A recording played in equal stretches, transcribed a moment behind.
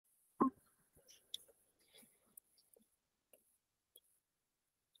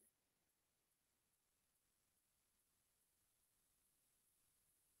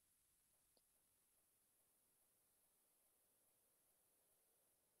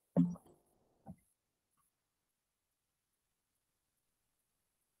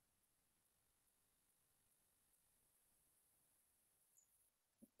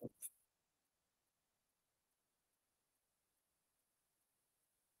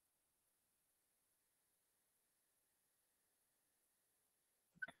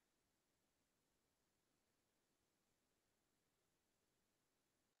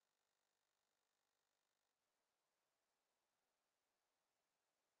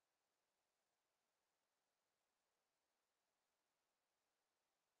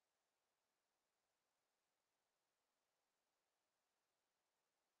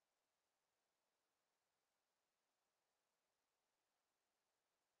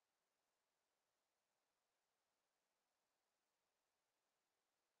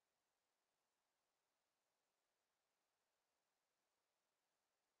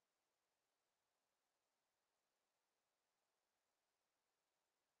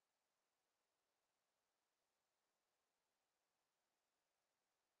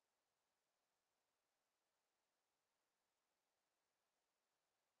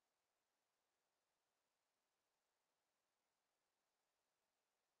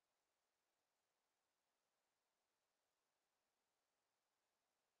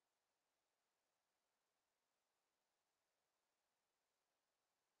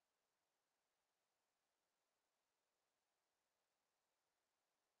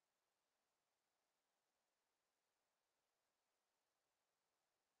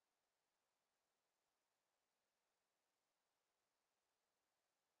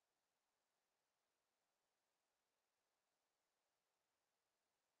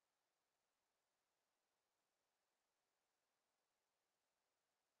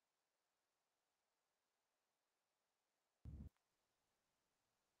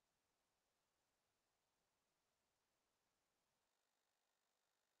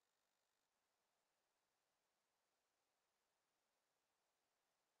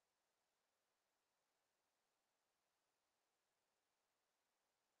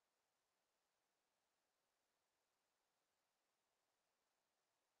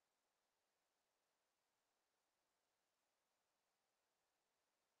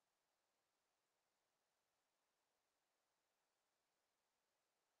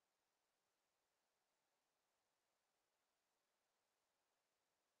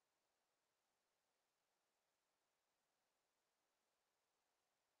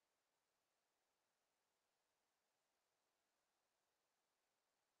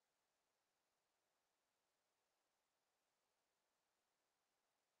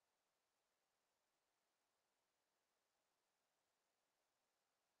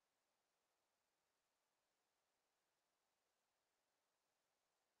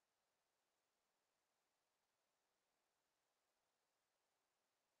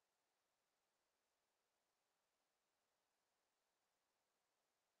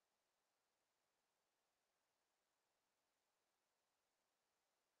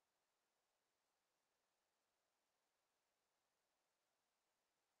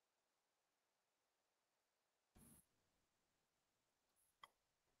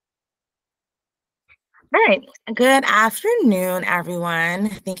All right. Good afternoon, everyone.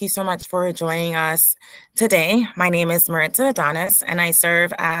 Thank you so much for joining us today. My name is Maritza Adonis, and I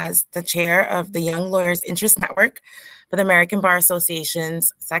serve as the chair of the Young Lawyers Interest Network for the American Bar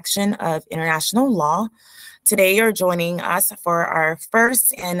Association's section of international law. Today, you're joining us for our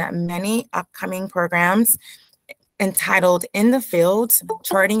first in many upcoming programs entitled In the Field,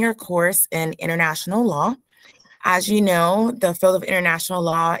 Charting Your Course in International Law. As you know, the field of international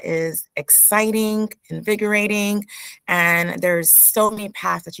law is exciting, invigorating, and there's so many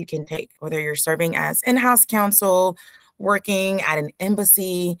paths that you can take, whether you're serving as in-house counsel, working at an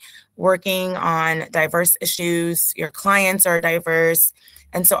embassy, working on diverse issues, your clients are diverse.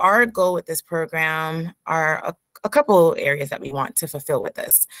 And so our goal with this program are a couple areas that we want to fulfill with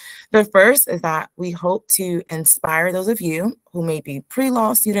this. The first is that we hope to inspire those of you who may be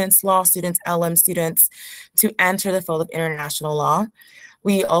pre-law students, LM students, to enter the field of international law.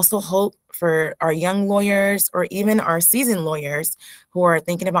 We also hope for our young lawyers or even our seasoned lawyers who are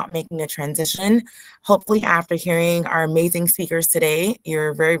thinking about making a transition. Hopefully, after hearing our amazing speakers today,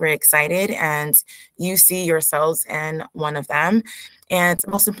 you're very, very excited and you see yourselves in one of them. And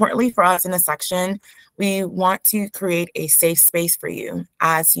most importantly for us in the section, we want to create a safe space for you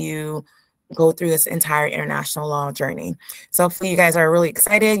as you go through this entire international law journey. So hopefully you guys are really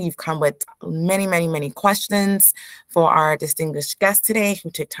excited. You've come with many, many, many questions for our distinguished guests today who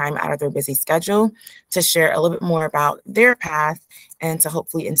took time out of their busy schedule to share a little bit more about their path and to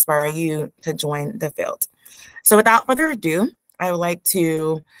hopefully inspire you to join the field. So without further ado, I would like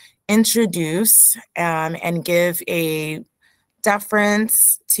to introduce and give a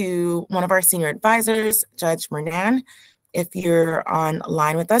deference to one of our senior advisors, Judge Mernan. If you're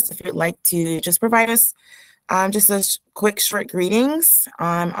online with us, if you'd like to just provide us just a quick short greetings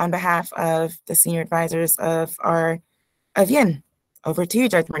on behalf of the senior advisors of YIN. Over to you,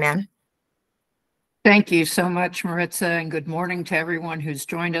 Judge Mernan. Thank you so much, Maritza, and good morning to everyone who's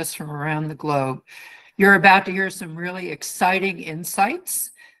joined us from around the globe. You're about to hear some really exciting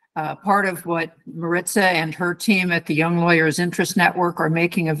insights. Part of what Maritza and her team at the Young Lawyers Interest Network are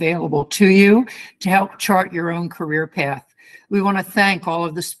making available to you to help chart your own career path. We want to thank all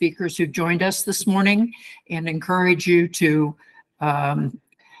of the speakers who joined us this morning and encourage you to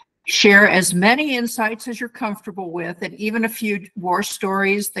share as many insights as you're comfortable with, and even a few war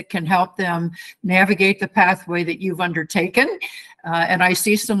stories that can help them navigate the pathway that you've undertaken. And I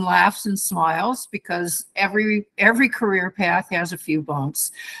see some laughs and smiles because every career path has a few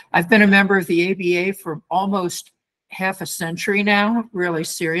bumps. I've been a member of the ABA for almost half a century now, really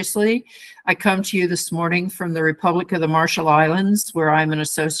seriously. I come to you this morning from the Republic of the Marshall Islands, where I'm an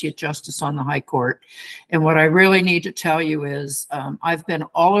associate justice on the High Court. And what I really need to tell you is I've been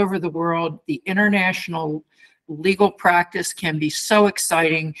all over the world. The international legal practice can be so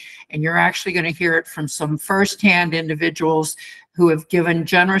exciting, and you're actually going to hear it from some firsthand individuals who have given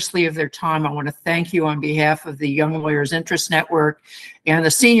generously of their time. I want to thank you on behalf of the Young Lawyers Interest Network and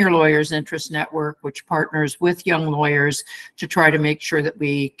the Senior Lawyers Interest Network, which partners with young lawyers to try to make sure that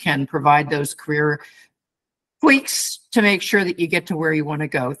we can provide those career tweaks to make sure that you get to where you want to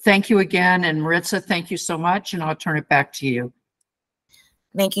go. Thank you again. And Maritza, thank you so much. And I'll turn it back to you.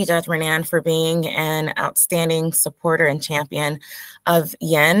 Thank you, Judge Mernan, for being an outstanding supporter and champion of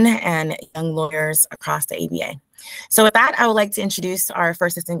YIN and young lawyers across the ABA. So with that, I would like to introduce our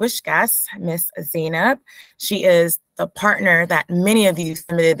first distinguished guest, Miss Zeynep. She is the partner that many of you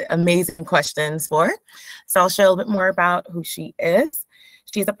submitted amazing questions for. So I'll share a little bit more about who she is.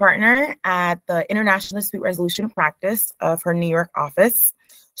 She's a partner at the International Dispute Resolution Practice of her New York office.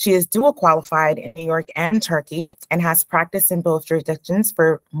 She is dual qualified in New York and Turkey and has practiced in both jurisdictions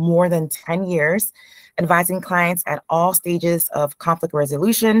for more than 10 years, advising clients at all stages of conflict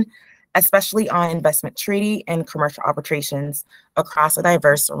resolution, especially on investment treaty and commercial arbitrations across a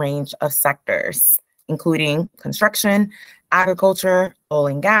diverse range of sectors, including construction, agriculture, oil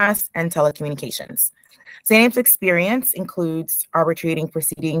and gas, and telecommunications. Zeynep's experience includes arbitrating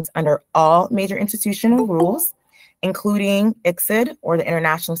proceedings under all major institutional rules, including ICSID, or the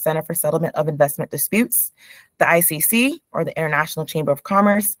International Center for Settlement of Investment Disputes, the ICC, or the International Chamber of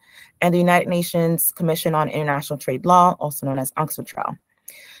Commerce, and the United Nations Commission on International Trade Law, also known as UNCTAD.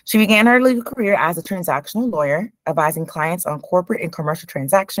 She began her legal career as a transactional lawyer, advising clients on corporate and commercial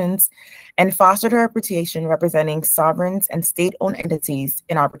transactions, and fostered her reputation representing sovereigns and state-owned entities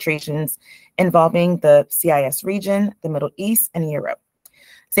in arbitrations involving the CIS region, the Middle East, and Europe.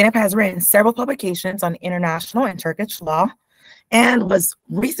 Zeynep has written several publications on international and Turkish law and was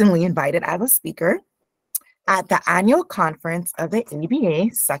recently invited as a speaker at the annual conference of the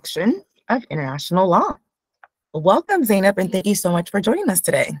ABA section of international law. Welcome, Zeynep, and thank you so much for joining us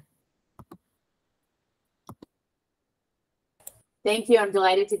today. Thank you. I'm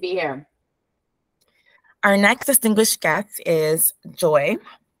delighted to be here. Our next distinguished guest is Joy.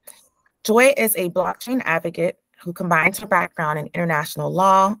 Joy is a blockchain advocate who combines her background in international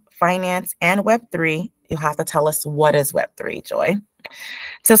law, finance, and Web3. You'll have to tell us what is Web3, Joy,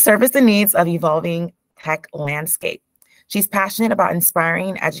 to service the needs of evolving tech landscape. She's passionate about inspiring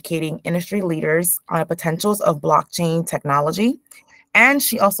and educating industry leaders on the potentials of blockchain technology. And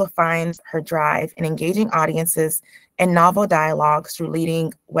she also finds her drive in engaging audiences in novel dialogues through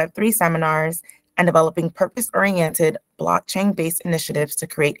leading Web3 seminars and developing purpose-oriented blockchain-based initiatives to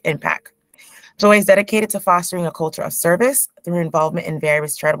create impact. Joy is dedicated to fostering a culture of service through her involvement in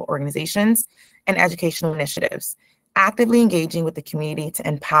various charitable organizations and educational initiatives, actively engaging with the community to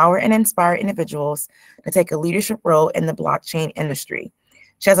empower and inspire individuals to take a leadership role in the blockchain industry.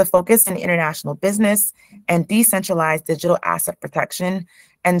 She has a focus in international business and decentralized digital asset protection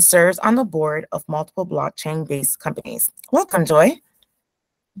and serves on the board of multiple blockchain-based companies. Welcome, Joy.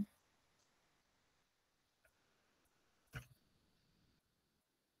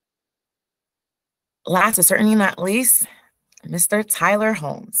 Last but certainly not least, Mr. Tyler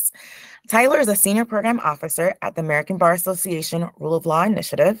Holmes. Tyler is a senior program officer at the American Bar Association Rule of Law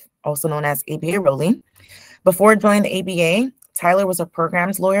Initiative, also known as ABA Rolling. Before joining the ABA, Tyler was a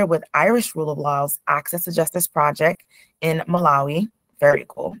programs lawyer with Irish Rule of Law's Access to Justice Project in Malawi. Very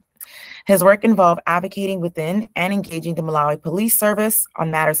cool. His work involved advocating within and engaging the Malawi Police Service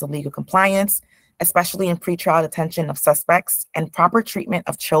on matters of legal compliance, especially in pretrial detention of suspects and proper treatment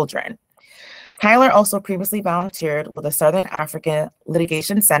of children. Tyler also previously volunteered with the Southern African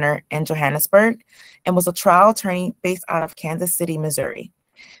Litigation Center in Johannesburg and was a trial attorney based out of Kansas City, Missouri.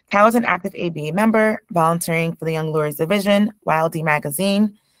 Tyler is an active ABA member, volunteering for the Young Lawyers Division, YLD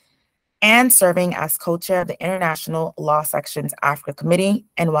Magazine, and serving as co-chair of the International Law Section's Africa Committee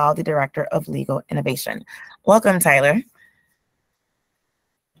and YLD Director of Legal Innovation. Welcome, Tyler.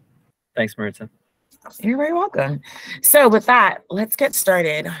 Thanks, Maritza. You're very welcome. So with that, let's get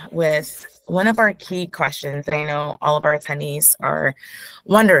started with one of our key questions that I know all of our attendees are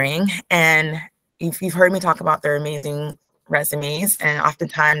wondering. And if you've heard me talk about their amazing resumes, and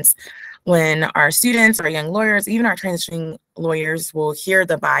oftentimes when our students or young lawyers, even our transitioning lawyers will hear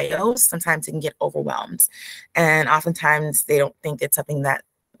the bios, sometimes they can get overwhelmed. And oftentimes they don't think it's something that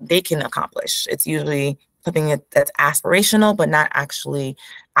they can accomplish. It's usually something that's aspirational, but not actually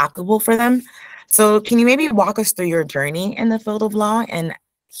applicable for them. So can you maybe walk us through your journey in the field of law and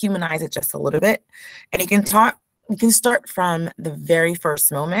humanize it just a little bit? And you can start from the very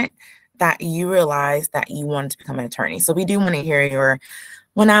first moment that you realized that you wanted to become an attorney. So we do want to hear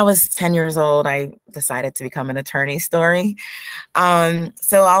when I was 10 years old, I decided to become an attorney story. So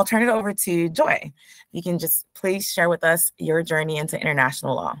I'll turn it over to Joy. You can just please share with us your journey into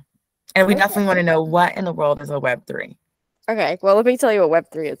international law. And we definitely want to know what in the world is a Web3. Okay, well, let me tell you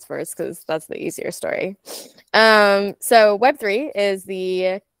what Web3 is first, because that's the easier story. So Web3 is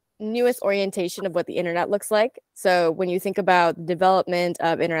the newest orientation of what the internet looks like. So when you think about the development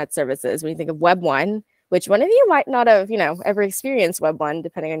of internet services, when you think of Web 1, which one of you might not have, ever experienced Web 1,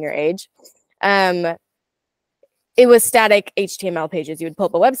 depending on your age, it was static HTML pages. You would pull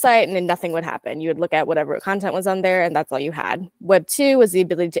up a website and then nothing would happen. You would look at whatever content was on there and that's all you had. Web 2 was the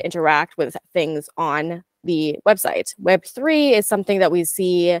ability to interact with things on the website. Web 3 is something that we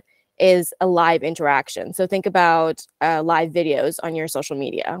see is a live interaction. So think about live videos on your social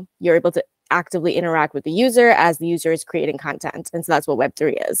media. You're able to actively interact with the user as the user is creating content. And so that's what Web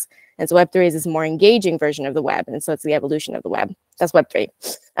 3 is. And so Web 3 is this more engaging version of the web. And so it's the evolution of the web. That's Web 3.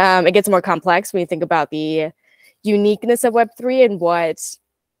 It gets more complex when you think about the uniqueness of Web 3 and what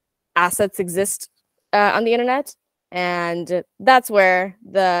assets exist on the internet. And that's where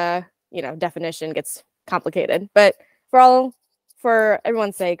the definition gets complicated. But for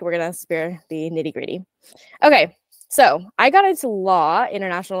everyone's sake, we're gonna spare the nitty-gritty. Okay, so I got into law,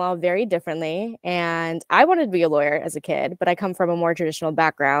 international law, very differently, and I wanted to be a lawyer as a kid, but I come from a more traditional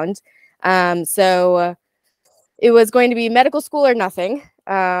background. So it was going to be medical school or nothing.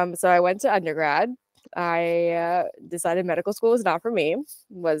 So I went to undergrad. I decided medical school was not for me.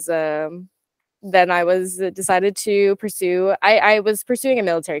 Then I was decided to pursue, I was pursuing a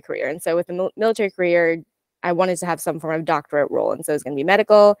military career. And so with the military career, I wanted to have some form of doctorate role. And so it was going to be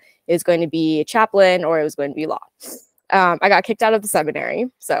medical, it was going to be chaplain, or it was going to be law. I got kicked out of the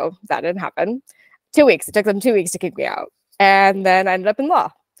seminary, so that didn't happen. 2 weeks, it took them 2 weeks to kick me out. And then I ended up in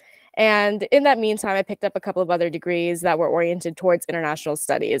law. And in that meantime, I picked up a couple of other degrees that were oriented towards international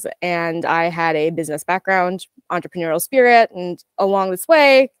studies. And I had a business background, entrepreneurial spirit. And along this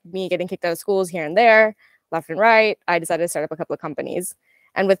way, me getting kicked out of schools here and there, left and right, I decided to start up a couple of companies.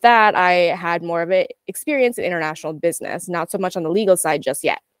 And with that, I had more of an experience in international business, not so much on the legal side just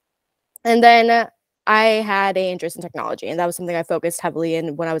yet. And then I had an interest in technology, and that was something I focused heavily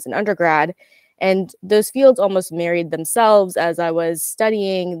in when I was an undergrad. And those fields almost married themselves as I was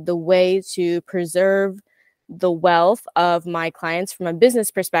studying the way to preserve the wealth of my clients from a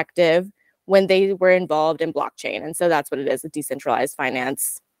business perspective when they were involved in blockchain. And so that's what it is, a decentralized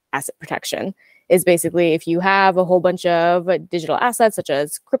finance asset protection. Is basically if you have a whole bunch of digital assets, such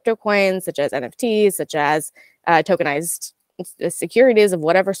as crypto coins, such as NFTs, such as tokenized securities of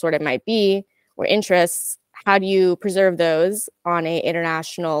whatever sort it might be, or interests, how do you preserve those on an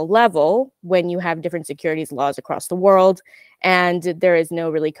international level when you have different securities laws across the world and there is no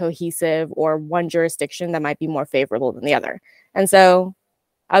really cohesive or one jurisdiction that might be more favorable than the other? And so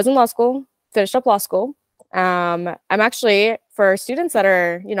I was in law school, finished up law school. I'm actually, for students that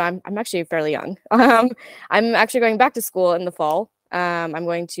are, I'm actually fairly young. I'm actually going back to school in the fall. I'm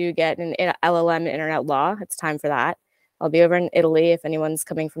going to get an LLM in internet law. It's time for that. I'll be over in Italy if anyone's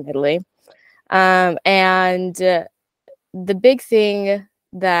coming from Italy. And the big thing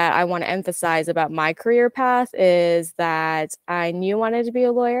that I want to emphasize about my career path is that I knew I wanted to be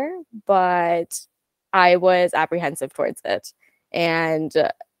a lawyer, but I was apprehensive towards it. And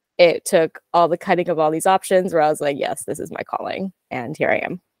it took all the cutting of all these options where I was like, yes, this is my calling. And here I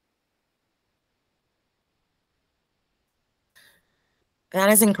am.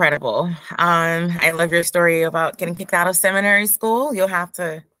 That is incredible. I love your story about getting kicked out of seminary school. You'll have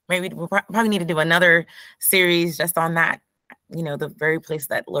to, we'll probably need to do another series just on that, the very place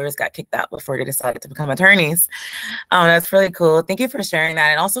that lawyers got kicked out before they decided to become attorneys. That's really cool. Thank you for sharing that.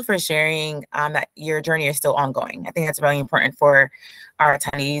 And also for sharing that your journey is still ongoing. I think that's really important for our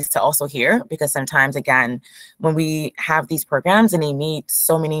attendees to also hear, because sometimes, again, when we have these programs and they meet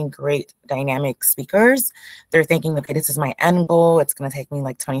so many great dynamic speakers, they're thinking, okay, this is my end goal. It's going to take me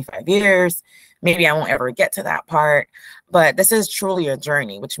like 25 years. Maybe I won't ever get to that part. But this is truly a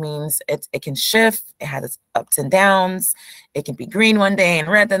journey, which means it can shift. It has its ups and downs. It can be green one day and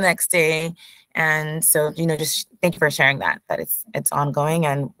red the next day. And so, just thank you for sharing that it's ongoing.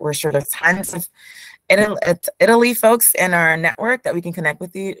 And we're sure there's tons of Italy folks in our network that we can connect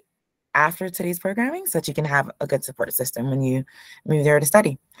with you after today's programming so that you can have a good support system when you move there to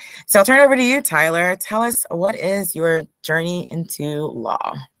study. So I'll turn it over to you, Tyler. Tell us, what is your journey into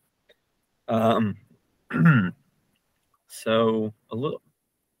law? So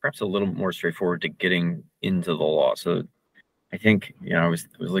perhaps a little more straightforward to getting into the law. So I think, I was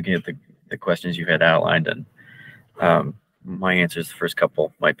looking at the questions you had outlined, and my answers, the first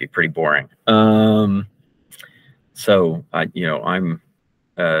couple, might be pretty boring. So I'm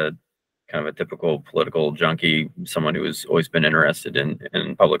kind of a typical political junkie, someone who has always been interested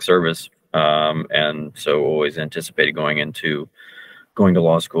in public service, and so always anticipated going to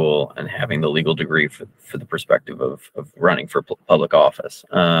law school and having the legal degree for the perspective of running for public office.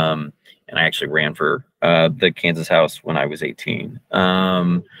 And I actually ran for the Kansas House when I was 18.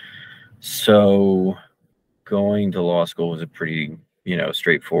 So going to law school was a pretty,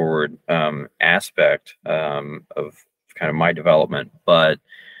 straightforward aspect of kind of my development. But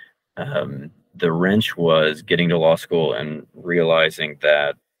the wrench was getting to law school and realizing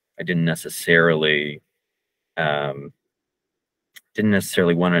that I didn't necessarily want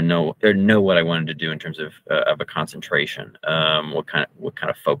to know what I wanted to do in terms of a concentration, what kind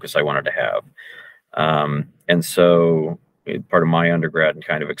of focus I wanted to have. And so part of my undergrad and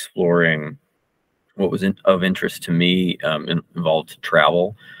kind of exploring what was of interest to me involved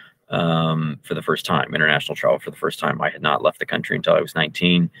travel for the first time, international travel for the first time. I had not left the country until I was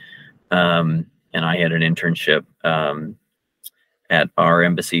 19. And I had an internship at our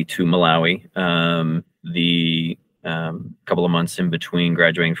embassy to Malawi. The couple of months in between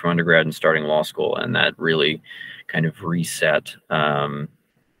graduating from undergrad and starting law school, and that really kind of reset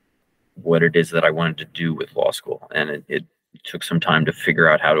what it is that I wanted to do with law school. And it took some time to figure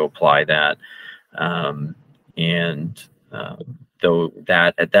out how to apply that. Though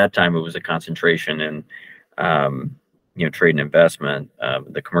that at that time it was a concentration in trade and investment,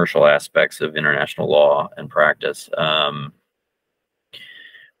 the commercial aspects of international law and practice.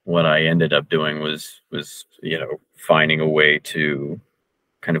 What I ended up doing was finding a way to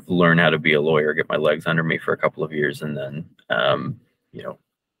kind of learn how to be a lawyer, get my legs under me for a couple of years, and then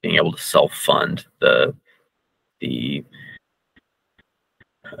being able to self-fund the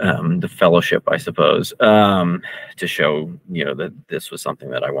fellowship, I suppose, to show that this was something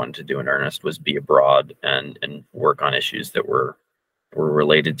that I wanted to do in earnest, was be abroad and work on issues that were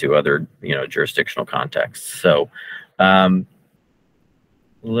related to other jurisdictional contexts. So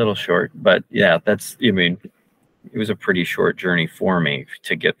a little short, but yeah, that's a pretty short journey for me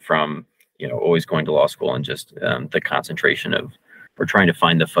to get from, you know, always going to law school and just the concentration of, or trying to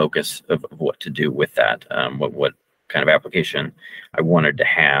find the focus of what to do with that, what kind of application I wanted to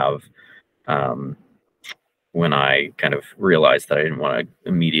have, when I kind of realized that I didn't want to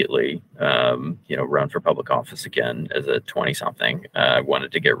immediately, you know, run for public office again as a 20-something. I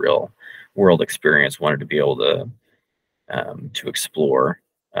wanted to get real world experience, wanted to be able to explore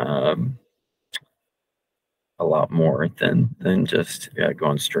a lot more than just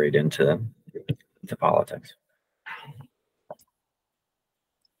going straight into politics.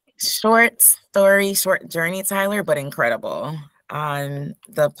 Short story, short journey, Tyler, but incredible. On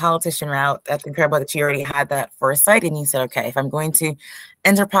the politician route, that's incredible that you already had that foresight and you said, okay, if I'm going to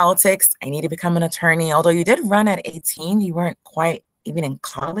enter politics, I need to become an attorney. Although you did run at 18, you weren't quite even in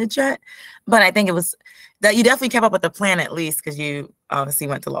college yet. But I think it was that you definitely kept up with the plan at least, because you obviously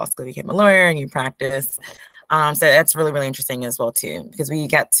went to law school, became a lawyer, and you practiced. So that's really, really interesting as well, too, because we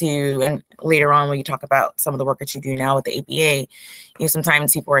get to, and later on when you talk about some of the work that you do now with the APA, you know,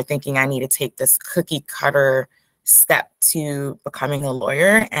 sometimes people are thinking, I need to take this cookie cutter step to becoming a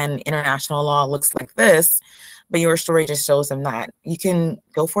lawyer, and international law looks like this, but your story just shows them that you can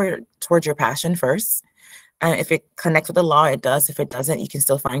go towards your passion first. And if it connects with the law, it does. If it doesn't, you can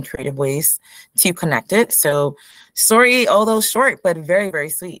still find creative ways to connect it. So story, although short, but very,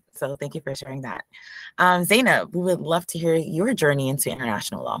 very sweet. So thank you for sharing that. Zeynep, we would love to hear your journey into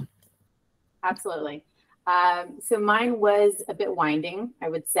international law. Absolutely. So mine was a bit winding, I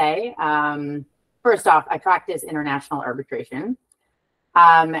would say. First off, I practice international arbitration,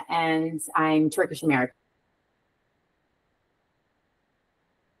 and I'm Turkish American.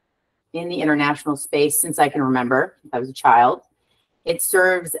 In the international space since I can remember. I was a child. It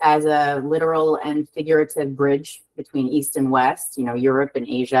serves as a literal and figurative bridge between East and West, you know, Europe and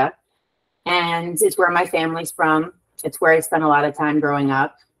Asia. And it's where my family's from. It's where I spent a lot of time growing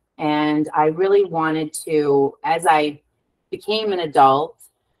up. And I really wanted to, as I became an adult,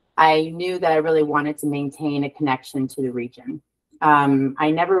 I knew that I really wanted to maintain a connection to the region. I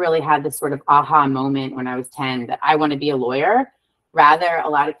never really had this sort of aha moment when I was 10 that I want to be a lawyer. Rather, a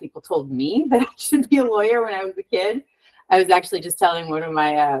lot of people told me that I should be a lawyer when I was a kid. I was actually just telling one of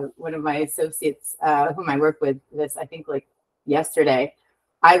my associates whom I work with this, I think like yesterday.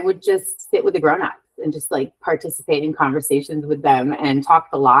 I would just sit with the grown-ups and just like participate in conversations with them and talk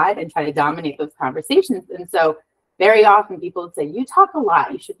a lot and try to dominate those conversations. And so very often people would say, you talk a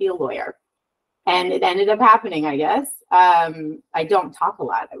lot, you should be a lawyer. And it ended up happening, I guess. I don't talk a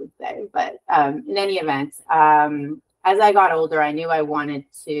lot, I would say, but in any event, as I got older, I knew I wanted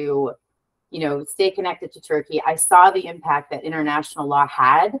to, you know, stay connected to Turkey. I saw the impact that international law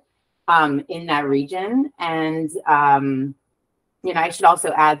had in that region. And, you know, I should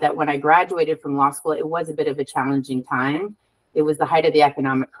also add that when I graduated from law school, it was a bit of a challenging time. It was the height of the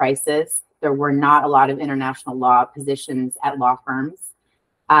economic crisis. There were not a lot of international law positions at law firms.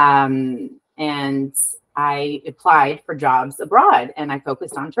 And I applied for jobs abroad, and I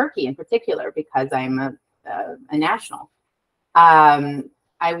focused on Turkey in particular because I'm a national.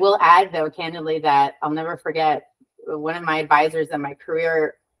 I will add, though, candidly, that I'll never forget one of my advisors at my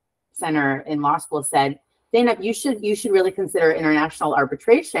career center in law school said, Zeynep, you should really consider international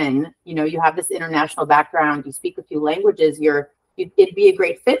arbitration. You know, you have this international background, you speak a few languages, it'd be a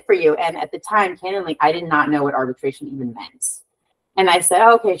great fit for you. And at the time, candidly, I did not know what arbitration even meant. And I said,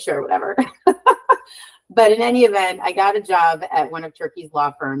 oh, okay, sure, whatever. But in any event, I got a job at one of Turkey's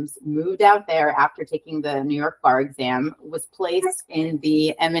law firms, moved out there after taking the New York bar exam, was placed in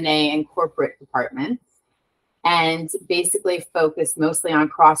the M&A and corporate departments, and basically focused mostly on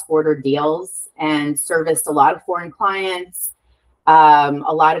cross-border deals and serviced a lot of foreign clients, a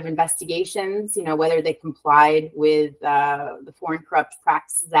lot of investigations, you know, whether they complied with the Foreign Corrupt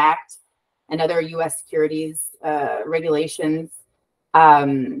Practices Act and other U.S. securities regulations,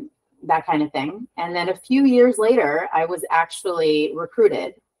 that kind of thing. And then a few years later, I was actually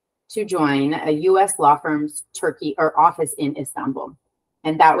recruited to join a U.S. law firm's Turkey or office in Istanbul.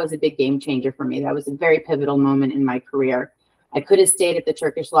 And that was a big game changer for me. That was a very pivotal moment in my career. I could have stayed at the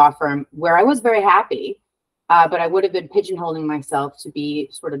Turkish law firm where I was very happy, but I would have been pigeonholing myself to be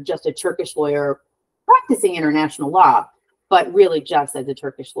sort of just a Turkish lawyer practicing international law, but really just as a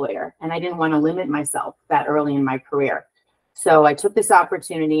Turkish lawyer. And I didn't want to limit myself that early in my career. So I took this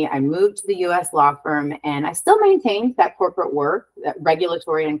opportunity, I moved to the US law firm, and I still maintained that corporate work, that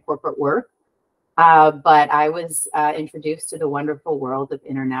regulatory and corporate work. But I was introduced to the wonderful world of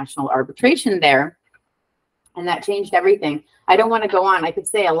international arbitration there. And that changed everything. I don't want to go on, I could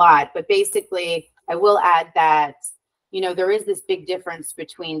say a lot, but basically I will add that you know, there is this big difference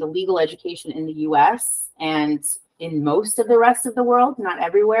between the legal education in the US and in most of the rest of the world, not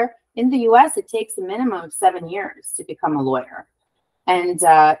everywhere. In the US, it takes a minimum of 7 years to become a lawyer. And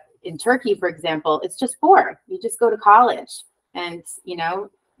in Turkey, for example, it's just 4. You just go to college and, you know,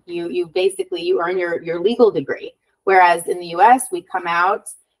 you basically, you earn your legal degree. Whereas in the US, we come out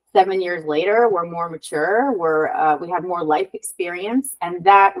 7 years later, we're more mature, we have more life experience, and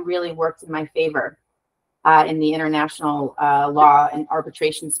that really worked in my favor in the international law and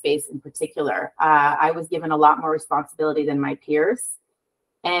arbitration space in particular. I was given a lot more responsibility than my peers,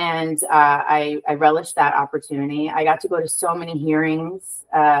 and I relished that opportunity. I got to go to so many hearings.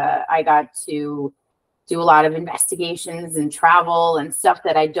 I got to do a lot of investigations and travel and stuff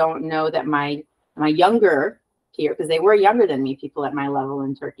that I don't know that my younger peer, because they were younger than me, people at my level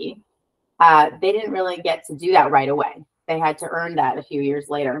in Turkey, they didn't really get to do that right away. They had to earn that a few years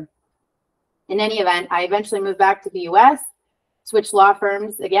later. In any event, I eventually moved back to the US, switched law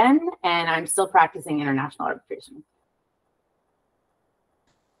firms again, and I'm still practicing international arbitration.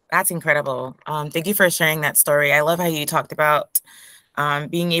 That's incredible. Thank you for sharing that story. I love how you talked about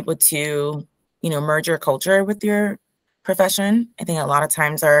being able to, you know, merge your culture with your profession. I think a lot of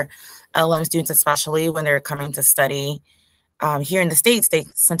times our LLM students, especially when they're coming to study here in the States, they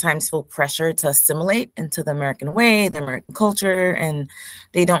sometimes feel pressure to assimilate into the American way, the American culture, and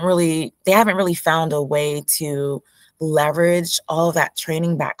they haven't really found a way to leverage all of that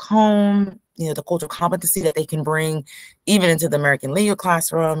training back home, you know, the cultural competency that they can bring even into the American legal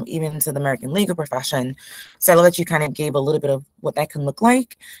classroom, even into the American legal profession. So I love that you kind of gave a little bit of what that can look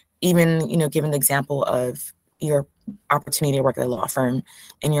like, even, you know, given the example of your opportunity to work at a law firm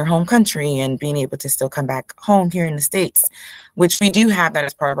in your home country and being able to still come back home here in the States, which we do have that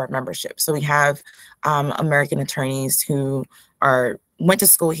as part of our membership. So we have American attorneys who went to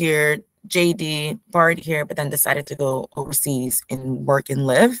school here, JD, barred here, but then decided to go overseas and work and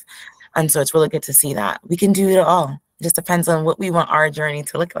live. And so it's really good to see that. We can do it all. It just depends on what we want our journey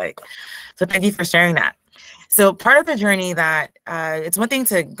to look like. So thank you for sharing that. So part of the journey that it's one thing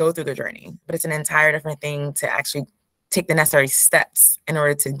to go through the journey, but it's an entire different thing to actually take the necessary steps in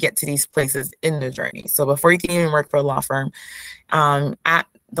order to get to these places in the journey. So before you can even work for a law firm at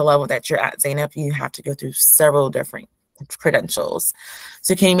the level that you're at, Zeynep, you have to go through several different credentials.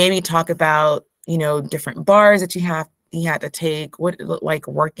 So can you maybe talk about, you know, different bars that you had to take, what it looked like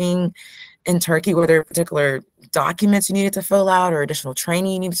working in Turkey? Were there particular documents you needed to fill out or additional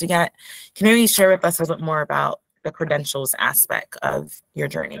training you needed to get? Can you maybe share with us a little bit more about the credentials aspect of your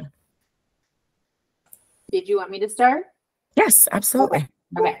journey? Did you want me to start? Yes, absolutely.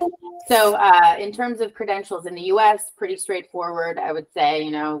 Okay. So in terms of credentials in the US, pretty straightforward. I would say,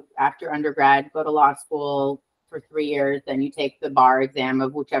 you know, after undergrad, go to law school for 3 years, then you take the bar exam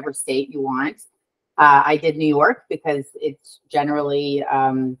of whichever state you want. I did New York because it's generally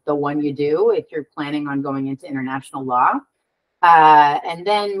the one you do if you're planning on going into international law. And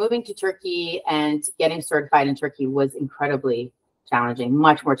then moving to Turkey and getting certified in Turkey was incredibly challenging,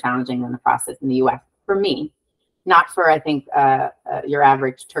 much more challenging than the process in the US for me, not for, I think, your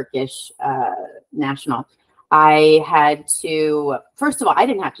average Turkish national. I had to, first of all, I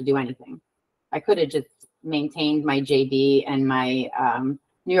didn't have to do anything. I could have just maintained my JD and my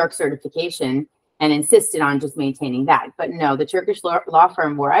New York certification and insisted on just maintaining that. But no, the Turkish law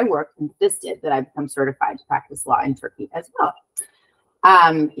firm where I work insisted that I become certified to practice law in Turkey as well.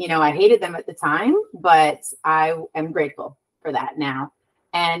 You know, I hated them at the time, but I am grateful for that now.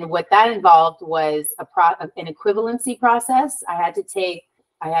 And what that involved was an equivalency process. I had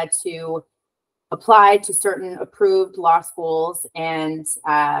to apply to certain approved law schools. And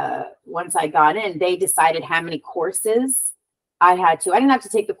once I got in, they decided how many courses I didn't have to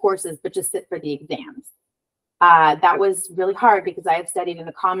take the courses, but just sit for the exams. That was really hard because I had studied in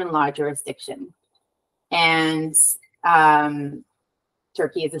a common law jurisdiction, and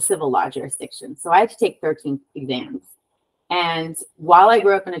Turkey is a civil law jurisdiction. So I had to take 13 exams. And while I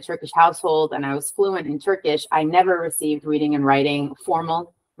grew up in a Turkish household and I was fluent in Turkish, I never received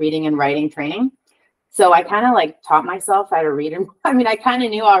formal reading and writing training. So I kind of like taught myself how to read. And I mean, I kind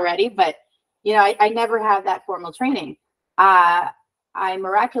of knew already, but you know, I never had that formal training. I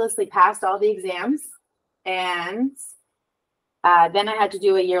miraculously passed all the exams, and then I had to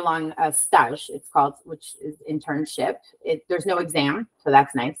do a year-long stage, it's called, which is internship. There's no exam, so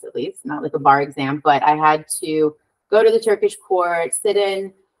that's nice, at least, not like a bar exam, but I had to go to the Turkish court, sit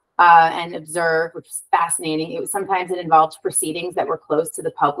in and observe, which was fascinating. Sometimes it involved proceedings that were closed to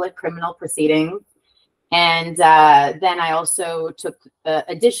the public, criminal proceedings. And then I also took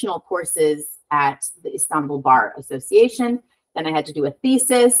additional courses at the Istanbul Bar Association. Then I had to do a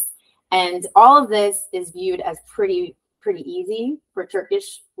thesis. And all of this is viewed as pretty pretty easy for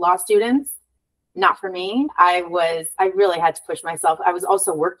Turkish law students. Not for me. I really had to push myself. I was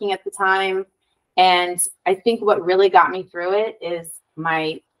also working at the time. And I think what really got me through it is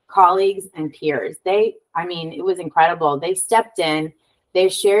my colleagues and peers. I mean, it was incredible. They stepped in, they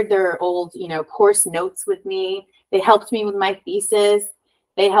shared their old, course notes with me. They helped me with my thesis.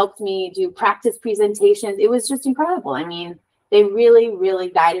 They helped me do practice presentations. It was just incredible. I mean, they really, really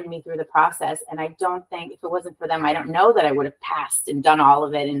guided me through the process. And I don't think, if it wasn't for them, I don't know that I would have passed and done all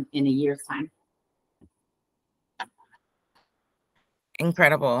of it in a year's time.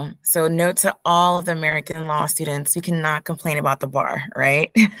 Incredible. So note to all of the American law students, you cannot complain about the bar,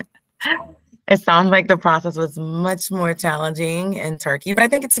 right? It sounds like the process was much more challenging in Turkey, but I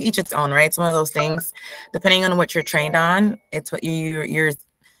think it's each its own, right? It's one of those things, depending on what you're trained on, it's what you're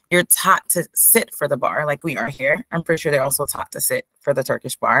taught to sit for the bar, like we are here. I'm pretty sure they're also taught to sit for the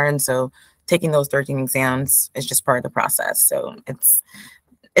Turkish bar. And so taking those 13 exams is just part of the process. So it's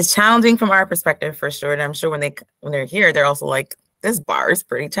challenging from our perspective for sure. And I'm sure when they're here, they're also like, this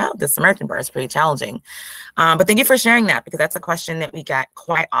American bar is pretty challenging. But thank you for sharing that, because that's a question that we get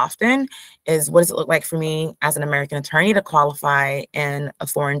quite often is, what does it look like for me as an American attorney to qualify in a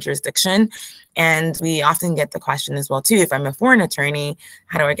foreign jurisdiction? And we often get the question as well, too, if I'm a foreign attorney,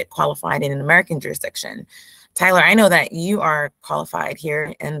 how do I get qualified in an American jurisdiction? Tyler, I know that you are qualified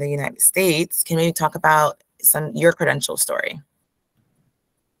here in the United States. Can we talk about your credential story?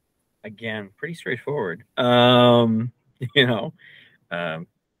 Again, pretty straightforward.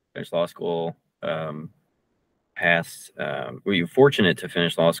 Finished law school, passed, were you fortunate to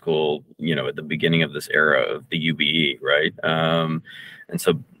finish law school, at the beginning of this era of the UBE, right? And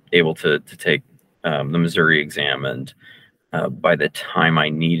so able to take the Missouri exam, and by the time I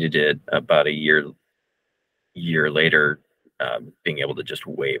needed it, about a year later, being able to just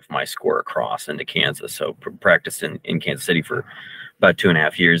wave my score across into Kansas. So practiced in Kansas City for about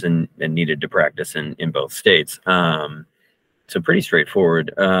 2.5 years and needed to practice in both states. So pretty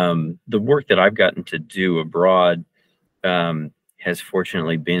straightforward. The work that I've gotten to do abroad has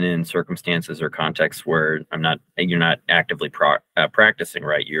fortunately been in circumstances or contexts where you're not actively practicing,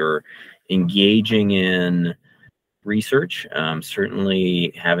 right? You're engaging in research,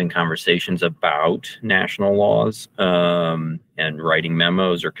 certainly having conversations about national laws, and writing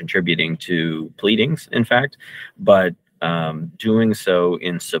memos or contributing to pleadings, in fact, but doing so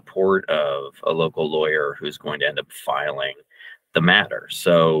in support of a local lawyer who's going to end up filing the matter.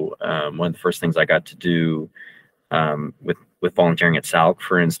 So one of the first things I got to do with volunteering at SALC,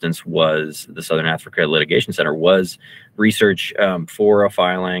 for instance, was the Southern Africa Litigation Center, was research for a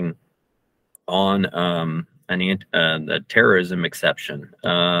filing on the terrorism exception,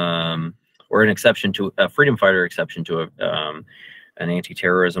 or an exception to a freedom fighter exception to an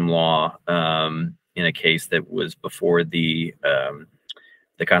anti-terrorism law in a case that was before the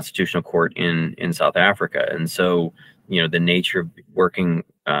Constitutional Court in South Africa. And so, the nature of working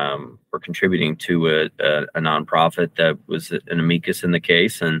or contributing to a nonprofit that was an amicus in the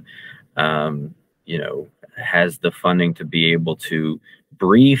case, and has the funding to be able to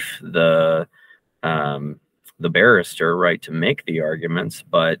brief the barrister, right, to make the arguments,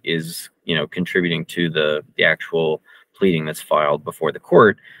 but is contributing to the actual pleading that's filed before the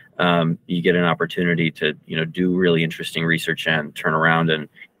court. You get an opportunity to do really interesting research and turn around and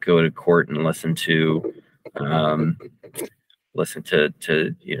go to court and listen to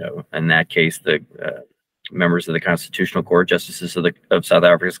in that case, the members of the Constitutional Court, justices of South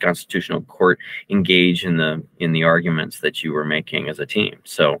Africa's Constitutional Court, engage in the arguments that you were making as a team.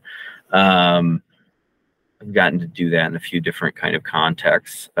 So I've gotten to do that in a few different kind of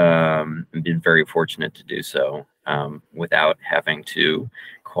contexts, and been very fortunate to do so without having to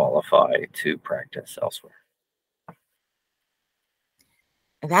qualify to practice elsewhere.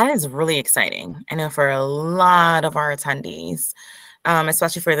 That is really exciting. I know for a lot of our attendees,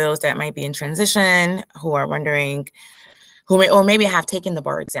 especially for those that might be in transition, who are wondering, or maybe have taken the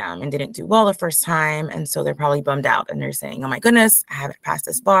bar exam and didn't do well the first time, and so they're probably bummed out and they're saying, oh my goodness, I haven't passed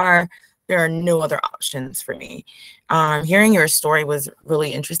this bar. There are no other options for me. Hearing your story was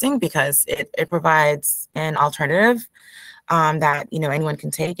really interesting because it provides an alternative that anyone can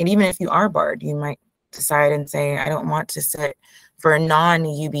take. And even if you are barred, you might decide and say, I don't want to sit for a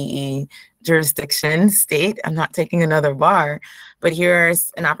non-UBE jurisdiction state. I'm not taking another bar, but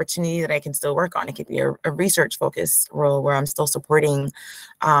here's an opportunity that I can still work on. It could be a research focused role where I'm still supporting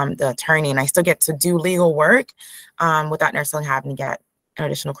the attorney, and I still get to do legal work without necessarily having to get an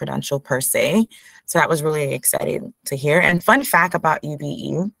additional credential per se. So that was really exciting to hear. And fun fact about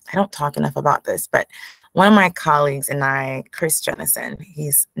UBE, I don't talk enough about this, but one of my colleagues and I, Chris Jennison,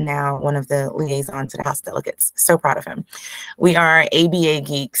 he's now one of the liaisons to the House of Delegates. So proud of him. We are ABA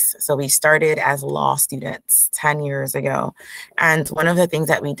geeks. So we started as law students 10 years ago. And one of the things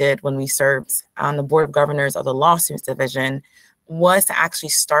that we did when we served on the Board of Governors of the Law Students Division was to actually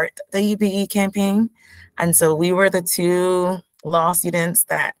start the UBE campaign. And so we were the 2 law students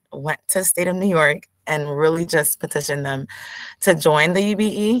that went to the state of New York and really just petitioned them to join the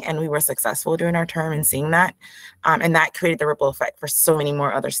UBE. And we were successful during our term in seeing that. And that created the ripple effect for so many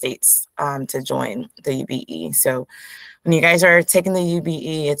more other states to join the UBE. So when you guys are taking the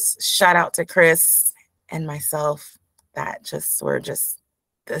UBE, it's shout out to Chris and myself that just were just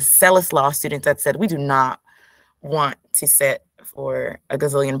the zealous law students that said, we do not want to sit for a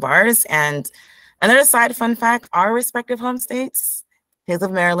gazillion bars. And another side fun fact, our respective home states, his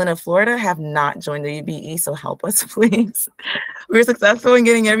of Maryland and Florida, have not joined the UBE, so help us, please. We were successful in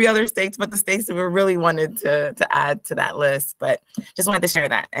getting every other state, but the states that we really wanted to add to that list. But just wanted to share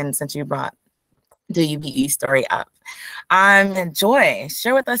that. And since you brought the UBE story up, Joy,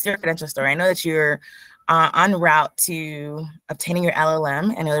 share with us your credential story. I know that you're en route to obtaining your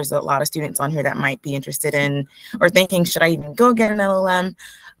LLM. I know there's a lot of students on here that might be interested in or thinking, should I even go get an LLM?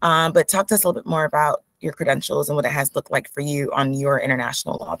 But talk to us a little bit more about your credentials and what it has looked like for you on your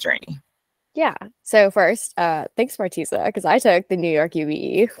international law journey. Yeah. So first, thanks, Maritza, because I took the New York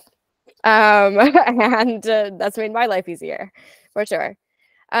UBE, and that's made my life easier, for sure.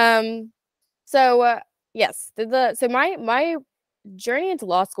 Yes, so my journey into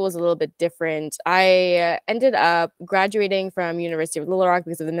law school is a little bit different. I ended up graduating from University of Little Rock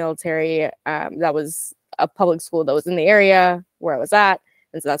because of the military. That was a public school that was in the area where I was at,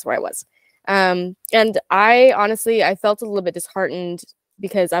 and so that's where I was. And I honestly, I felt a little bit disheartened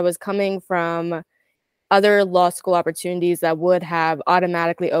because I was coming from other law school opportunities that would have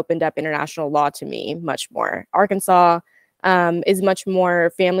automatically opened up international law to me much more. Arkansas is much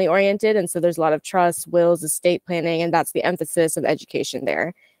more family oriented. And so there's a lot of trust, wills, estate planning, and that's the emphasis of education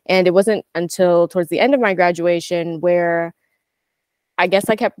there. And it wasn't until towards the end of my graduation where I guess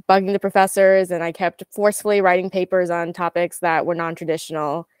I kept bugging the professors and I kept forcefully writing papers on topics that were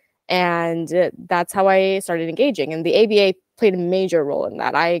non-traditional. And that's how I started engaging. And the ABA played a major role in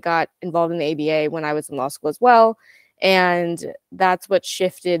that. I got involved in the ABA when I was in law school as well. And that's what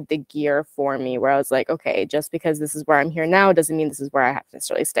shifted the gear for me, where I was like, okay, just because this is where I'm here now doesn't mean this is where I have to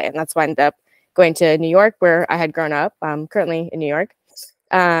necessarily stay. And that's why I ended up going to New York, where I had grown up. I'm currently in New York.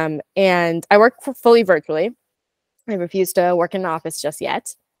 And I work fully virtually. I refuse to work in an office just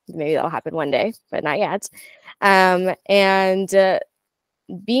yet. Maybe that'll happen one day, but not yet.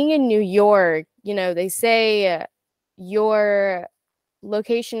 Being in New York, you know, they say your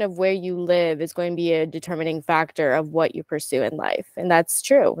location of where you live is going to be a determining factor of what you pursue in life. And that's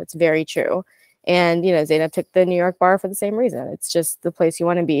true. It's very true. And, you know, Zeynep took the New York bar for the same reason. It's just the place you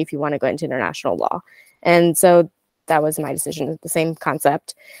want to be if you want to go into international law. And so that was my decision, the same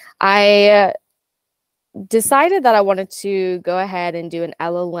concept. I decided that I wanted to go ahead and do an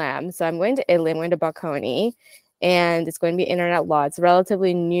LLM. So I'm going to Italy, I'm going to Bocconi, and it's going to be internet law. It's a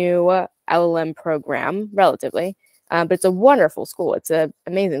relatively new LLM program, relatively, but it's a wonderful school. It's an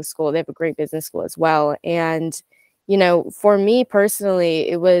amazing school. They have a great business school as well. And, you know, for me personally,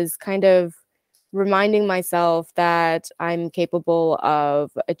 it was kind of reminding myself that I'm capable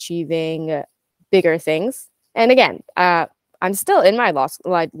of achieving bigger things. And again, I'm still in my law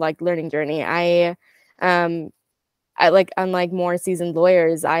like learning journey. I like, unlike more seasoned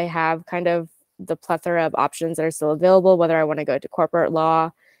lawyers, I have kind of the plethora of options that are still available, whether I want to go to corporate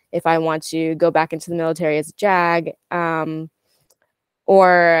law, if I want to go back into the military as a JAG,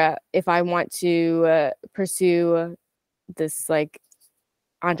 or if I want to pursue this like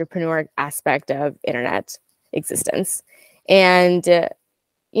entrepreneur aspect of internet existence. And,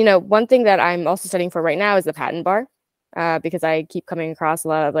 you know, one thing that I'm also studying for right now is the patent bar, because I keep coming across a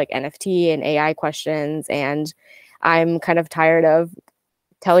lot of like NFT and AI questions, and I'm kind of tired of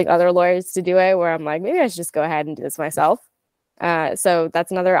telling other lawyers to do it, where I'm like, maybe I should just go ahead and do this myself. So that's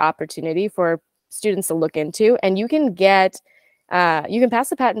another opportunity for students to look into. And you can get, you can pass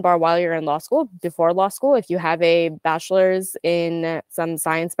the patent bar while you're in law school, before law school, if you have a bachelor's in some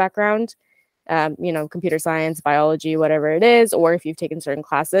science background, you know, computer science, biology, whatever it is, or if you've taken certain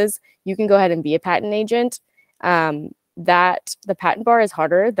classes, you can go ahead and be a patent agent. That the patent bar is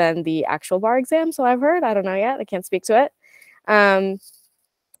harder than the actual bar exam. So I've heard, I don't know yet, I can't speak to it.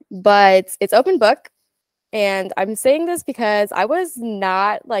 But it's open book. And I'm saying this because I was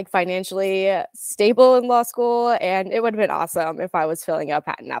not like financially stable in law school, and it would have been awesome if I was filling out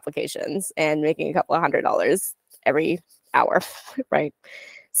patent applications and making a couple of $100s every hour, right?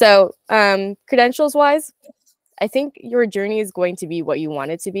 So credentials wise, I think your journey is going to be what you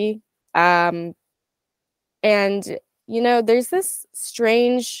want it to be. And, you know, there's this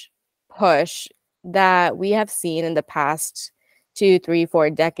strange push that we have seen in the past 2, 3, 4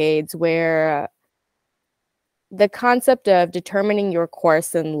 decades where the concept of determining your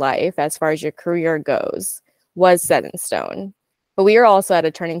course in life as far as your career goes was set in stone. But we are also at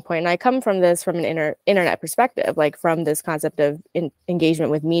a turning point, and I come from this from an internet perspective, like from this concept of engagement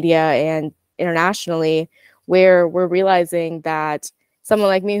with media and internationally, where we're realizing that someone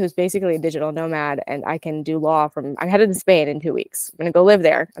like me who's basically a digital nomad and I can do law from, I'm headed to Spain in 2 weeks. I'm going to go live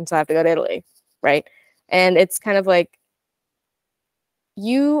there until I have to go to Italy, right? And it's kind of like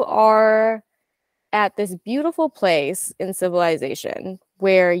you are at this beautiful place in civilization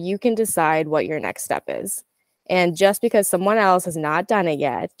where you can decide what your next step is. And just because someone else has not done it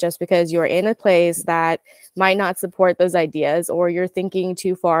yet, just because you're in a place that might not support those ideas or you're thinking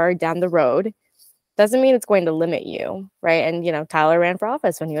too far down the road, doesn't mean it's going to limit you, right? And, you know, Tyler ran for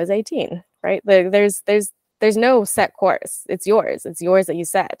office when he was 18, right? There's no set course. It's yours. It's yours that you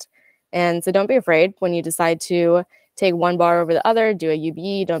set. And so don't be afraid when you decide to take one bar over the other, do a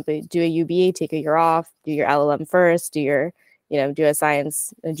UB, do a UB, take a year off, do your LLM first, do your, you know, do a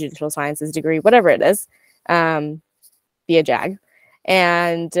judicial sciences degree, whatever it is, be a JAG.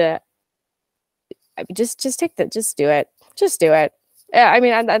 And just do it. Yeah, I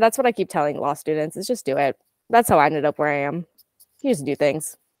mean, that's what I keep telling law students is just do it. That's how I ended up where I am. You just do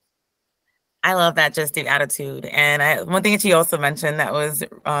things. I love that just do attitude. And one thing that you also mentioned that was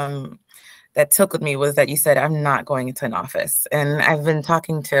that took with me was that you said, I'm not going into an office. And I've been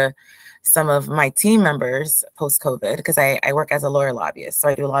talking to some of my team members post-COVID because I work as a lawyer lobbyist. So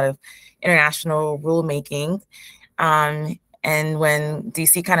I do a lot of international rulemaking. And when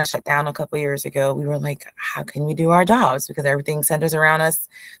DC kind of shut down a couple of years ago, we were like, how can we do our jobs? Because everything centers around us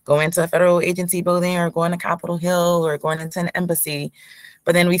going into a federal agency building or going to Capitol Hill or going into an embassy.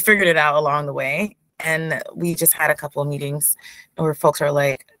 But then we figured it out along the way. And we just had a couple of meetings where folks are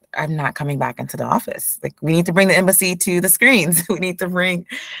like, I'm not coming back into the office. Like, we need to bring the embassy to the screens. We need to bring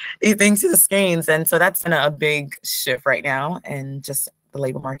these things to the screens. And so that's been a big shift right now and just the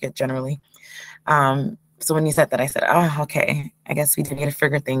labor market generally. So when you said that, I said, oh, okay, I guess we do need to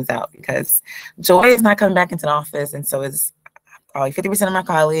figure things out because Joy is not coming back into the office. And so is probably 50% of my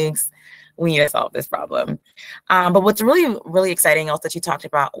colleagues. We need to solve this problem. But what's really, really exciting else that you talked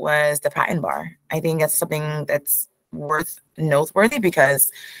about was the patent bar. I think that's something that's noteworthy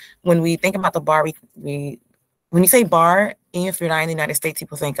because when we think about the bar, when you say bar, if you're not in the United States,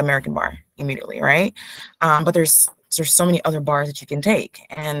 people think American bar immediately, right? But there's so many other bars that you can take.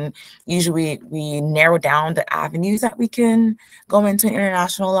 And usually we narrow down the avenues that we can go into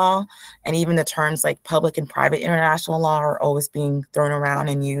international law. And even the terms like public and private international law are always being thrown around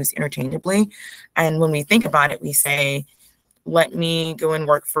and used interchangeably. And when we think about it, we say, let me go and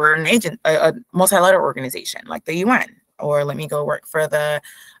work for a multilateral organization like the UN, or let me go work for the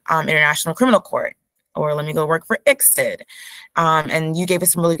International Criminal Court, or let me go work for ICSID. And you gave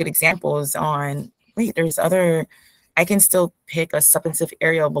us some really good examples on, wait, I can still pick a substantive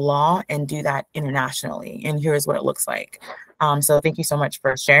area of law and do that internationally. And here's what it looks like. So thank you so much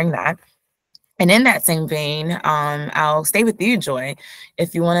for sharing that. And in that same vein, I'll stay with you, Joy.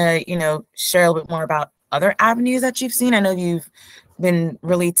 If you want to, share a little bit more about other avenues that you've seen. I know you've been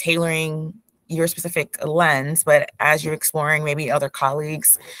really tailoring your specific lens, but as you're exploring maybe other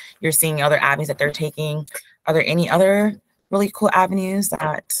colleagues, you're seeing other avenues that they're taking. Are there any other really cool avenues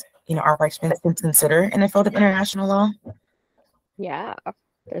that our participants can consider in the field of international law? Yeah,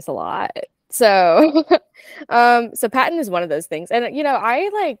 there's a lot. So, so Patton is one of those things, and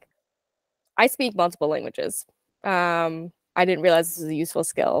I speak multiple languages. I didn't realize this was a useful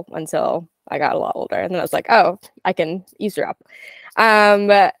skill until I got a lot older, and then I was like, oh, I can eavesdrop. And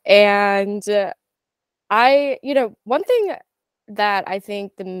I, one thing that I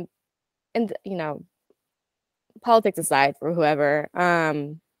think politics aside for whoever,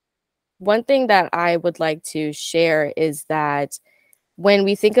 one thing that I would like to share is that when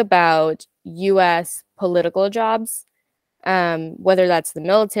we think about U.S. political jobs, whether that's the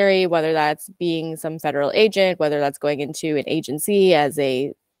military, whether that's being some federal agent, whether that's going into an agency as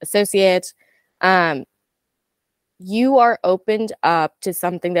a associate, you are opened up to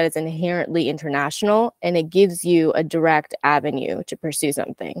something that is inherently international, and it gives you a direct avenue to pursue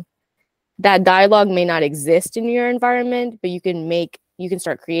something. That dialogue may not exist in your environment, but you can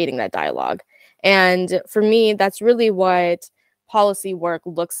start creating that dialogue. And for me, that's really what policy work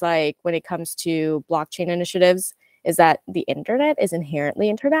looks like when it comes to blockchain initiatives, is that the internet is inherently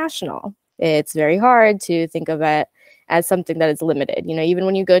international. It's very hard to think of it as something that is limited. You know, even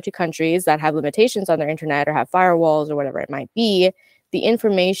when you go to countries that have limitations on their internet or have firewalls or whatever it might be, the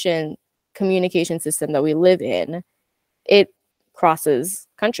information communication system that we live in, it crosses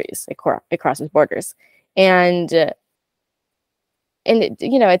countries, it crosses borders. And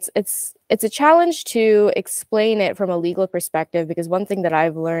you know, it's a challenge to explain it from a legal perspective, because one thing that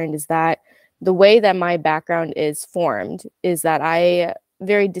I've learned is that the way that my background is formed is that I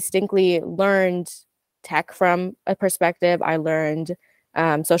very distinctly learned tech from a perspective. I learned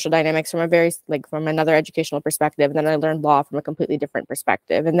social dynamics from from another educational perspective, and then I learned law from a completely different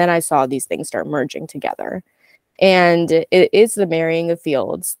perspective. And then I saw these things start merging together. And it is the marrying of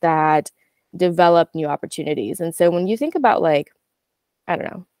fields that develop new opportunities. And so when you think about, like, I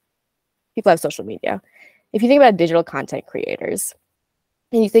don't know, people have social media. If you think about digital content creators,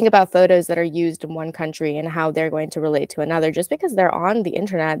 and you think about photos that are used in one country and how they're going to relate to another, just because they're on the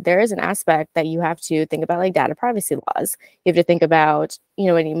internet, there is an aspect that you have to think about, like data privacy laws. You have to think about, you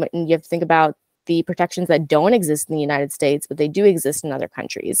know, and you have to think about the protections that don't exist in the United States, but they do exist in other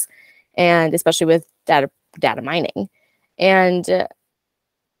countries, and especially with data mining. And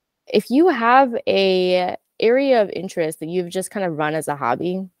if you have a area of interest that you've just kind of run as a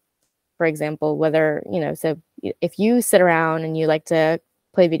hobby, for example, whether, you know, so if you sit around and you like to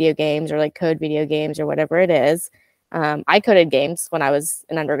play video games or like code video games or whatever it is. I coded games when I was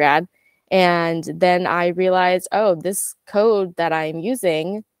an undergrad. And then I realized, oh, this code that I'm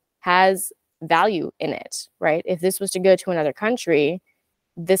using has value in it, right? If this was to go to another country,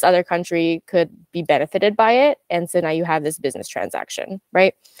 this other country could be benefited by it. And so now you have this business transaction,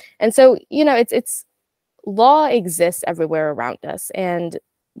 right? And so, you know, it's law exists everywhere around us. And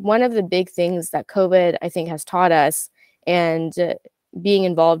one of the big things that COVID, I think, has taught us, and being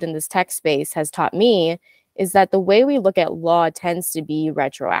involved in this tech space has taught me, is that the way we look at law tends to be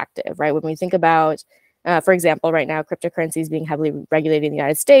retroactive, right? When we think about, for example, right now, cryptocurrencies being heavily regulated in the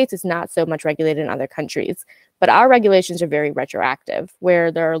United States, it's not so much regulated in other countries. But our regulations are very retroactive, where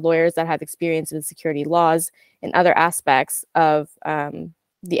there are lawyers that have experience with security laws and other aspects of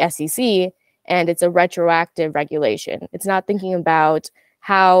the SEC, and it's a retroactive regulation. It's not thinking about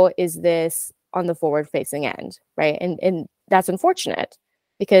how is this on the forward-facing end, right? And that's unfortunate,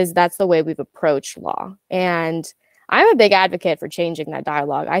 because that's the way we've approached law. And I'm a big advocate for changing that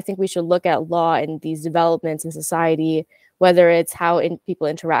dialogue. I think we should look at law and these developments in society, whether it's how people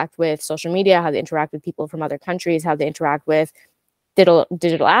interact with social media, how they interact with people from other countries, how they interact with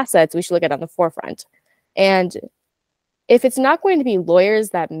digital assets. We should look at it on the forefront. And if it's not going to be lawyers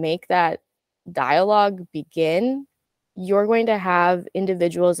that make that dialogue begin, you're going to have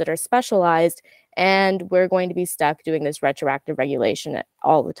individuals that are specialized, and we're going to be stuck doing this retroactive regulation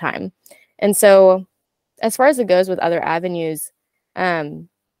all the time. And so as far as it goes with other avenues,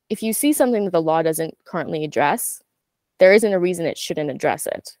 if you see something that the law doesn't currently address, there isn't a reason it shouldn't address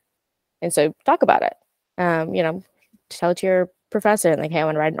it. And so talk about it. You know, tell it to your professor, and like, hey, I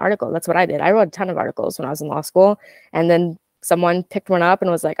want to write an article. That's what I did. I wrote a ton of articles when I was in law school, and then someone picked one up and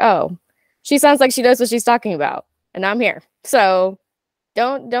was like, oh, she sounds like she knows what she's talking about, and I'm here. So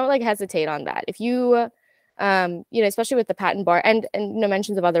don't like hesitate on that. If you, you know, especially with the Patton bar and you know,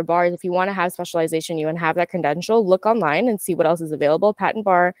 mentions of other bars, if you want to have specialization, you and have that credential, look online and see what else is available. Patton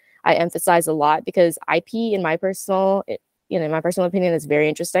bar, I emphasize a lot, because IP, in my personal, you know, in my personal opinion, is very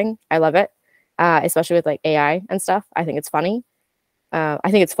interesting. I love it, especially with like AI and stuff. I think it's funny. I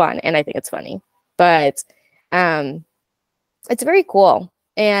think it's fun, and I think it's funny. But it's very cool,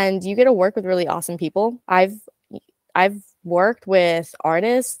 and you get to work with really awesome people. I've worked with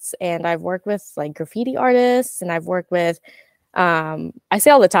artists, and I've worked with like graffiti artists, and I've worked with I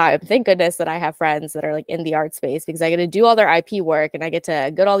say all the time, thank goodness that I have friends that are like in the art space, because I get to do all their IP work, and I get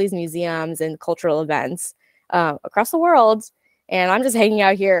to go to all these museums and cultural events across the world, and I'm just hanging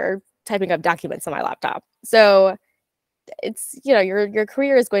out here typing up documents on my laptop. So it's, you know, your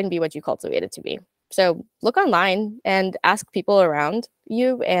career is going to be what you cultivate it to be. So look online and ask people around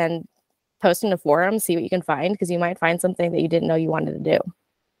you, and post in a forum, see what you can find, because you might find something that you didn't know you wanted to do.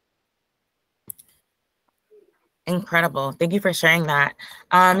 Incredible. Thank you for sharing that.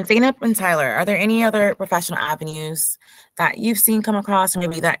 Zeynep and Tyler, are there any other professional avenues that you've seen come across, or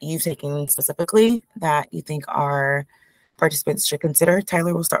maybe that you've taken specifically, that you think our participants should consider?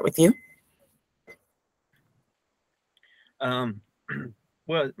 Tyler, we'll start with you. Well,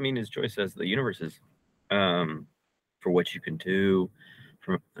 I mean, as Joy says, the universe is, for what you can do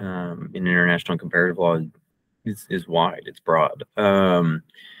from in international and comparative law is wide. It's broad. I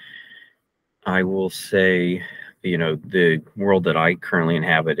will say, you know, the world that I currently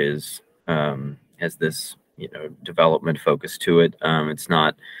inhabit is has this, development focus to it. It's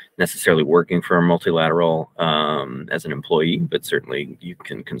not necessarily working for a multilateral as an employee, but certainly you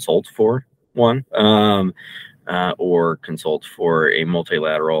can consult for one, or consult for a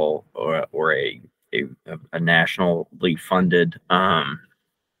multilateral or a nationally funded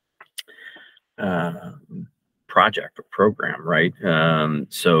project or program, right?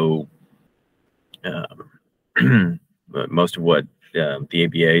 Most of what the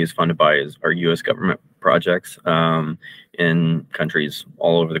ABA is funded by are U.S. government projects in countries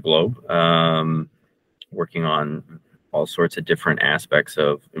all over the globe, working on all sorts of different aspects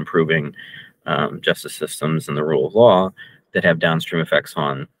of improving justice systems and the rule of law that have downstream effects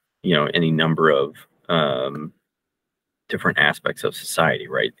on, any number of different aspects of society,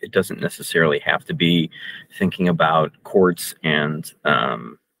 right? It doesn't necessarily have to be thinking about courts and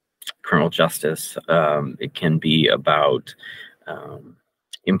criminal justice. It can be about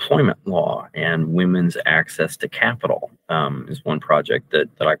employment law and women's access to capital is one project that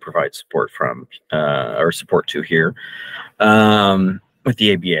I provide support from or support to here with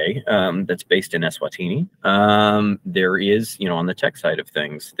the ABA that's based in Eswatini. There is, on the tech side of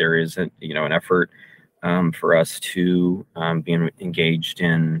things, there is an effort for us to be engaged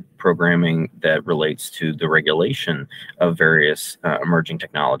in programming that relates to the regulation of various emerging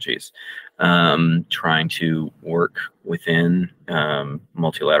technologies, trying to work within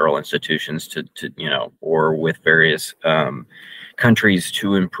multilateral institutions to or with various countries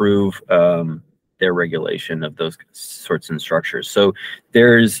to improve their regulation of those sorts and structures. So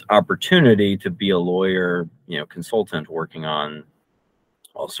there's opportunity to be a lawyer, consultant working on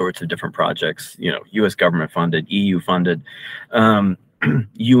all sorts of different projects, U.S. government funded, EU funded,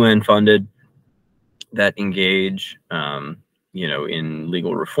 UN funded, that engage, in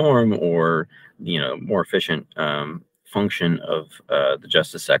legal reform or, more efficient function of the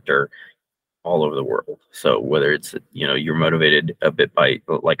justice sector all over the world. So whether it's, you're motivated a bit by,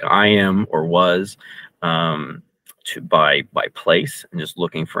 like I am or was, by place and just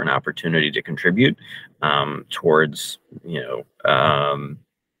looking for an opportunity to contribute towards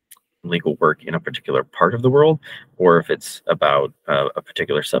legal work in a particular part of the world, or if it's about a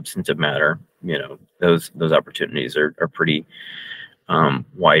particular substantive matter, those opportunities are pretty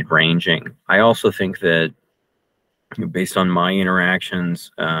wide ranging. I also think that based on my interactions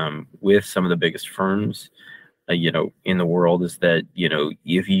with some of the biggest firms in the world, is that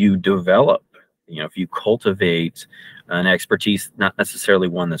if you develop, if you cultivate an expertise, not necessarily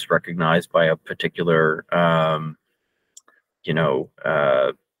one that's recognized by a particular,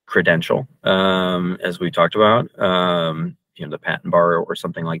 credential, as we talked about, the Patton bar or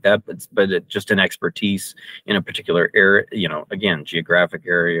something like that, but just an expertise in a particular area, again, geographic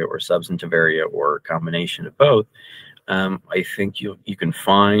area or substantive area or a combination of both. I think you can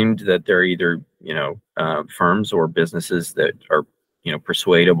find that there are either, firms or businesses that are,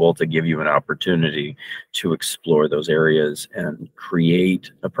 persuadable to give you an opportunity to explore those areas and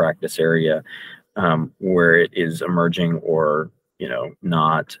create a practice area where it is emerging or,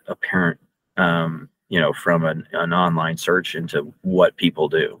 not apparent, from an online search into what people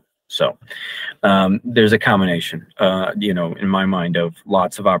do. So there's a combination, in my mind, of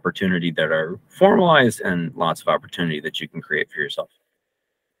lots of opportunity that are formalized and lots of opportunity that you can create for yourself.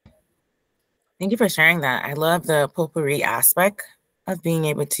 Thank you for sharing that. I love the potpourri aspect of being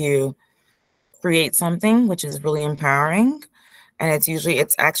able to create something, which is really empowering. And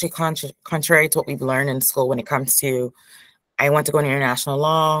it's actually contrary to what we've learned in school when it comes to, I want to go into international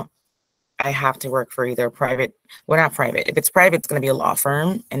law, I have to work for either private, well, not private. If it's private, it's going to be a law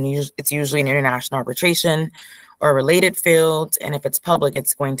firm, and it's usually an international arbitration or a related field. And if it's public,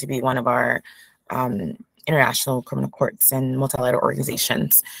 it's going to be one of our international criminal courts and multilateral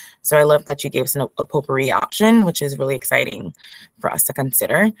organizations. So I love that you gave us a potpourri option, which is really exciting for us to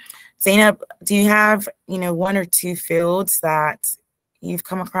consider. Zeynep, do you have, one or two fields that you've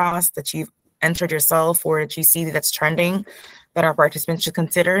come across that you've entered yourself or that you see that's trending that our participants should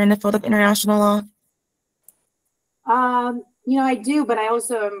consider in the field of international law? I do, but I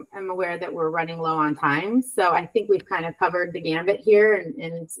also am aware that we're running low on time. So I think we've kind of covered the gambit here, and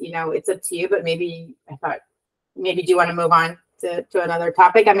it's up to you, but maybe do you want to move on to another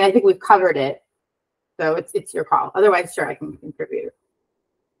topic? I mean, I think we've covered it, so it's your call. Otherwise, sure, I can contribute.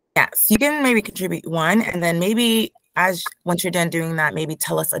 Yes, you can maybe contribute one, and then maybe once you're done doing that, maybe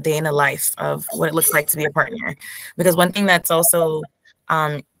tell us a day in the life of what it looks like to be a partner. Because one thing that's also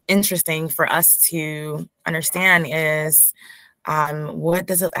interesting for us to understand is what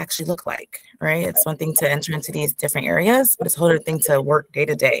does it actually look like, right? It's one thing to enter into these different areas, but it's a whole other thing to work day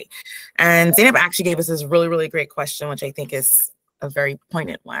to day. And Zeynep actually gave us this really, really great question, which I think is a very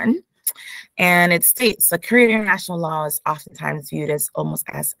poignant one. And it states the career in international law is oftentimes viewed as almost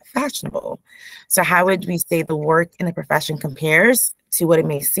as fashionable. So how would we say the work in the profession compares to what it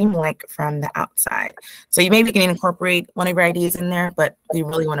may seem like from the outside? So you maybe can incorporate one of your ideas in there, but we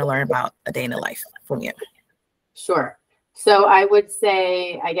really want to learn about a day in the life from you. Sure. So I would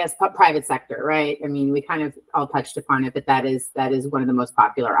say, I guess, private sector, right? I mean, we kind of all touched upon it, but that is one of the most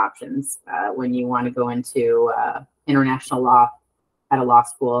popular options when you want to go into international law at a law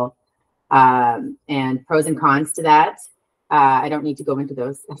school. And pros and cons to that. I don't need to go into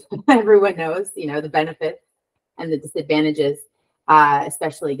those. Everyone knows, you know, the benefits and the disadvantages,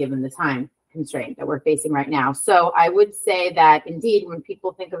 especially given the time constraint that we're facing right now. So I would say that indeed, when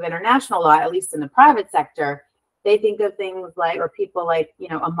people think of international law, at least in the private sector, they think of things like, or people like, you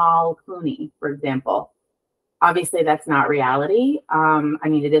know, Amal Clooney, for example. Obviously, that's not reality. I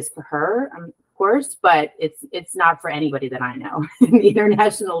mean, it is for her, of course, but it's not for anybody that I know in the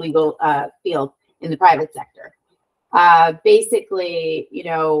international legal field in the private sector. Basically, you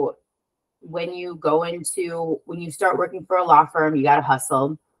know, when you start working for a law firm, you got to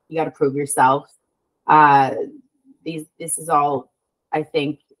hustle, you got to prove yourself. This is all, I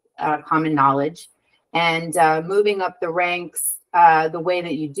think, common knowledge. And moving up the ranks, the way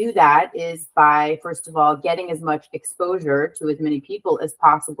that you do that is by, first of all, getting as much exposure to as many people as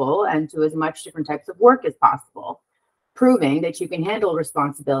possible and to as much different types of work as possible, proving that you can handle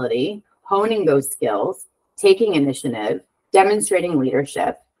responsibility, honing those skills, taking initiative, demonstrating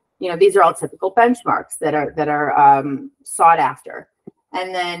leadership. You know, these are all typical benchmarks that are sought after.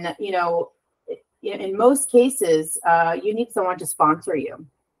 And then, you know, in most cases, you need someone to sponsor you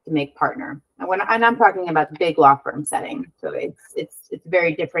to make partner. And I'm talking about the big law firm setting. So it's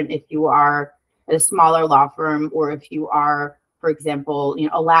very different if you are at a smaller law firm, or if you are, for example, you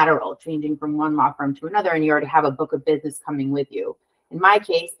know, a lateral changing from one law firm to another, and you already have a book of business coming with you. In my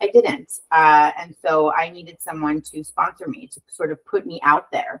case, I didn't. And so I needed someone to sponsor me, to sort of put me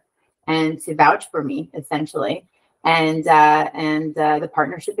out there and to vouch for me, essentially. And the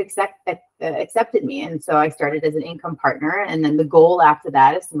partnership accepted me. And so I started as an income partner. And then the goal after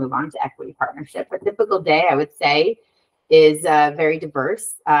that is to move on to equity partnership. A typical day, I would say, is very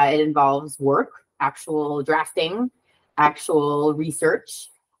diverse. It involves work, actual drafting, actual research.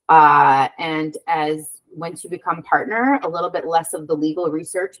 And once you become partner, a little bit less of the legal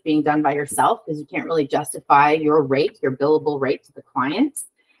research being done by yourself, because you can't really justify your rate, your billable rate to the client.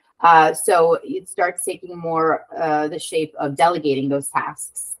 So it starts taking more the shape of delegating those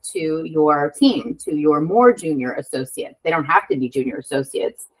tasks to your team, to your more junior associates. They don't have to be junior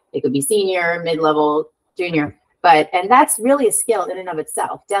associates. They could be senior, mid-level, junior. And that's really a skill in and of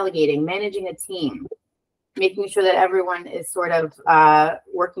itself, delegating, managing a team, making sure that everyone is sort of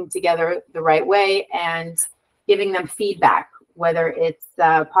working together the right way and giving them feedback, whether it's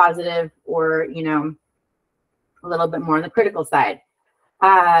positive or, you know, a little bit more on the critical side.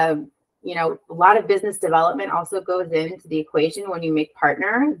 You know, a lot of business development also goes into the equation when you make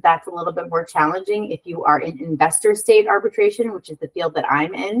partner. That's a little bit more challenging if you are in investor state arbitration, which is the field that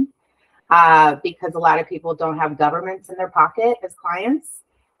I'm in, because a lot of people don't have governments in their pocket as clients.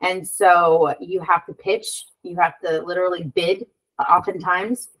 And so you have to pitch, you have to literally bid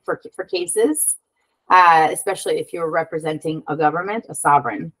oftentimes for cases, especially if you're representing a government, a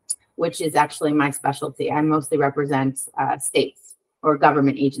sovereign, which is actually my specialty. I mostly represent states or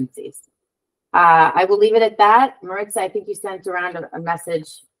government agencies. I will leave it at that. Maritza, I think you sent around a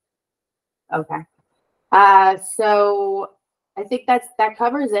message. Okay. So I think that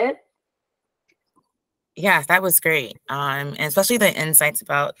covers it. Yeah, that was great. And especially the insights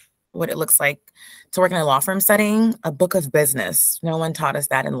about what it looks like to work in a law firm setting, a book of business. No one taught us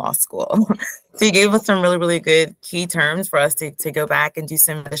that in law school. So you gave us some really, really good key terms for us to go back and do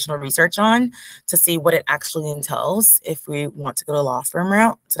some additional research on to see what it actually entails if we want to go to law firm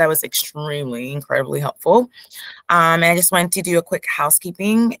route. So that was incredibly helpful. And I just wanted to do a quick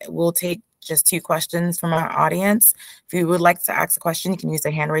housekeeping. We'll take just 2 questions from our audience. If you would like to ask a question, you can use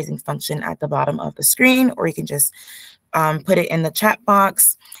the hand raising function at the bottom of the screen, or you can just put it in the chat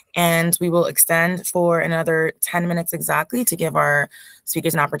box, and we will extend for another 10 minutes exactly to give our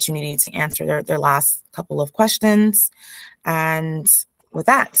speakers an opportunity to answer their last couple of questions. And with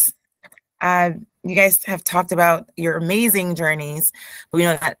that, you guys have talked about your amazing journeys, but we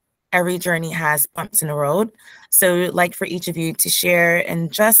know that every journey has bumps in the road. So we'd like for each of you to share in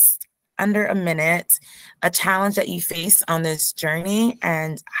just under a minute a challenge that you face on this journey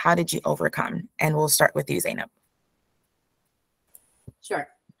and how did you overcome? And we'll start with you, Zeynep. Sure.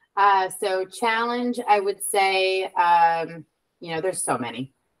 So challenge, I would say, you know, there's so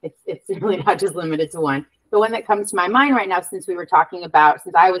many. It's really not just limited to one. the one that comes to my mind right now, since I was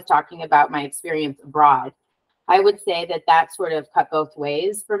talking about my experience abroad, I would say that that sort of cut both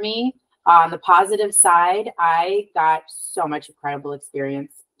ways for me. On the positive side, I got so much incredible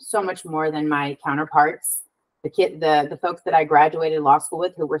experience, so much more than my counterparts, the folks that I graduated law school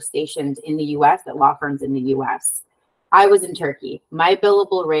with who were stationed in the US at law firms in the US. I was in Turkey. My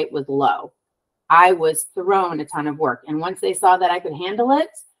billable rate was low. I was thrown a ton of work. And once they saw that I could handle it,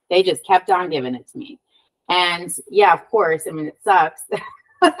 they just kept on giving it to me. And yeah, of course, I mean, it sucks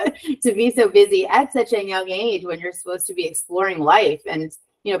to be so busy at such a young age when you're supposed to be exploring life. And,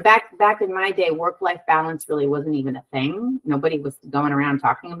 you know, back in my day, work-life balance really wasn't even a thing. Nobody was going around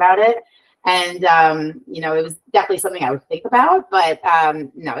talking about it. And, you know, it was definitely something I would think about, but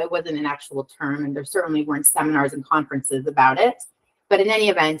no, it wasn't an actual term. And there certainly weren't seminars and conferences about it. But in any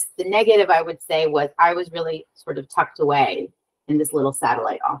event, the negative I would say was I was really sort of tucked away in this little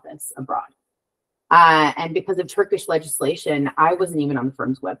satellite office abroad. And because of Turkish legislation, I wasn't even on the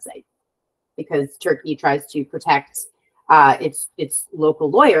firm's website because Turkey tries to protect its local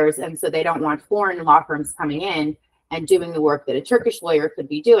lawyers. And so they don't want foreign law firms coming in and doing the work that a Turkish lawyer could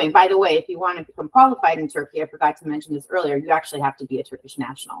be doing. By the way, if you want to become qualified in Turkey, I forgot to mention this earlier, you actually have to be a Turkish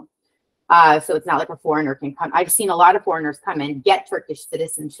national. So it's not like a foreigner can come. I've seen a lot of foreigners come in, get Turkish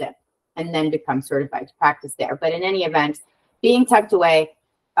citizenship, and then become certified to practice there. But in any event, being tucked away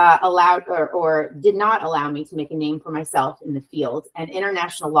allowed or did not allow me to make a name for myself in the field. And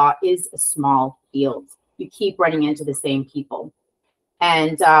international law is a small field. You keep running into the same people.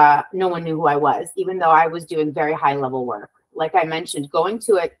 And no one knew who I was, even though I was doing very high level work. Like I mentioned, going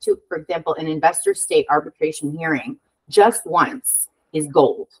to for example, an investor state arbitration hearing just once is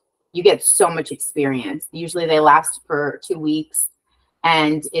gold. You get so much experience. Usually they last for 2 weeks.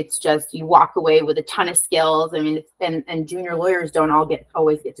 And it's just, you walk away with a ton of skills. I mean, and junior lawyers don't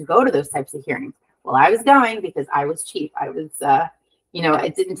always get to go to those types of hearings. Well, I was going because I was cheap. I was, you know,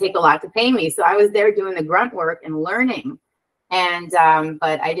 it didn't take a lot to pay me. So I was there doing the grunt work and learning. And,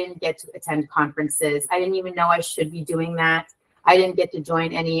 but I didn't get to attend conferences. I didn't even know I should be doing that. I didn't get to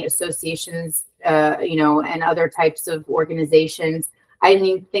join any associations, you know, and other types of organizations. I didn't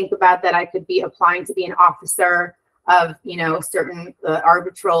even think about that I could be applying to be an officer of, you know, certain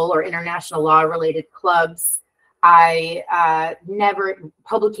arbitral or international law related clubs. I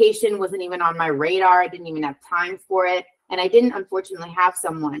publication wasn't even on my radar. I didn't even have time for it. And I didn't, unfortunately, have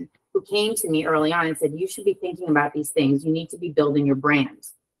someone who came to me early on and said, you should be thinking about these things. You need to be building your brand.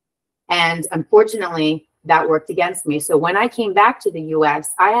 And unfortunately, that worked against me. So when I came back to the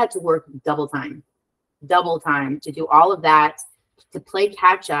US, I had to work double time to do all of that, to play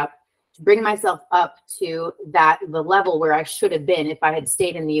catch up, to bring myself up to the level where I should have been if I had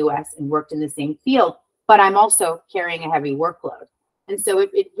stayed in the US and worked in the same field, but I'm also carrying a heavy workload. And so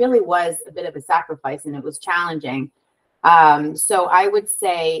it really was a bit of a sacrifice and it was challenging. So I would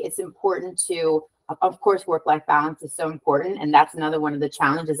say it's important to, of course, work-life balance is so important. And that's another one of the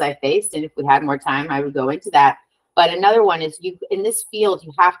challenges I faced. And if we had more time, I would go into that. But another one is in this field,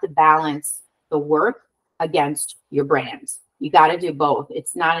 you have to balance the work against your brand. You got to do both.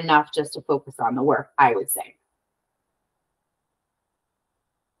 It's not enough just to focus on the work, I would say.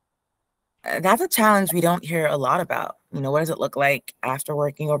 That's a challenge we don't hear a lot about. You know, what does it look like after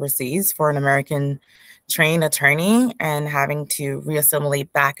working overseas for an American trained attorney and having to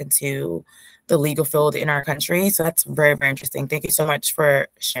reassimilate back into the legal field in our country? So that's very, very interesting. Thank you so much for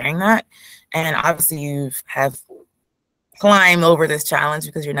sharing that. And obviously you have climbed over this challenge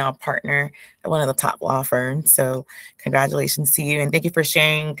because you're now a partner at one of the top law firms. So congratulations to you. And thank you for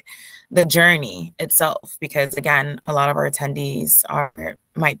sharing the journey itself, because again, a lot of our attendees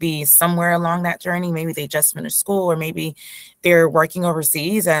might be somewhere along that journey. Maybe they just finished school, or maybe they're working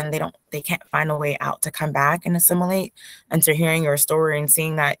overseas and they can't find a way out to come back and assimilate. And so hearing your story and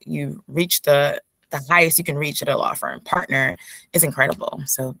seeing that you reached the highest you can reach at a law firm partner is incredible.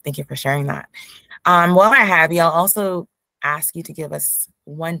 So thank you for sharing that. While I have you, I'll also ask you to give us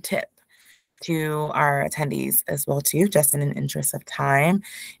one tip to our attendees as well too, just in an interest of time.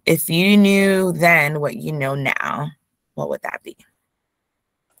 If you knew then what you know now, what would that be?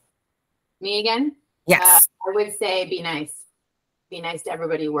 Me again? Yes. I would say be nice. Be nice to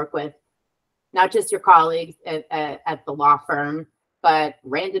everybody you work with, not just your colleagues at the law firm, but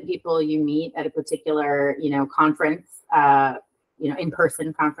random people you meet at a particular, you know, conference, you know,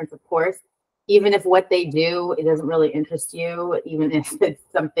 in-person conference, of course. Even if what they do, it doesn't really interest you, even if it's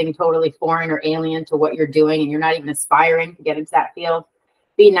something totally foreign or alien to what you're doing and you're not even aspiring to get into that field,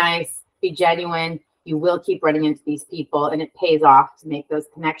 be nice, be genuine. You will keep running into these people and it pays off to make those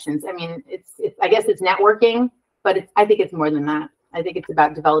connections. I mean, I guess it's networking, but I think it's more than that. I think it's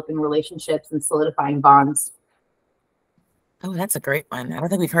about developing relationships and solidifying bonds. Oh, that's a great one. I don't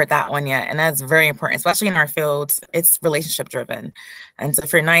think we've heard that one yet. And that's very important, especially in our fields. It's relationship driven. And so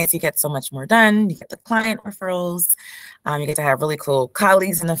if you're nice, you get so much more done. You get the client referrals. You get to have really cool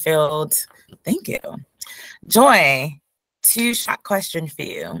colleagues in the field. Thank you. Joy, two-shot question for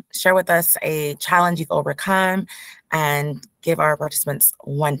you. Share with us a challenge you've overcome and give our participants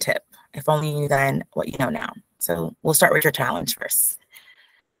one tip. If only you knew then what you know now. So we'll start with your challenge first.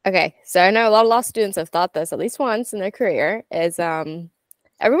 Okay, so I know a lot of law students have thought this at least once in their career, is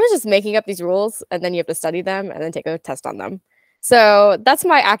everyone's just making up these rules and then you have to study them and then take a test on them. So that's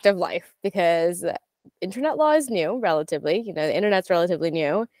my active life, because internet law is new, relatively. You know, the internet's relatively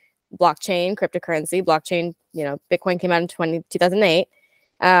new. Blockchain, cryptocurrency, blockchain, you know, Bitcoin came out in 2008.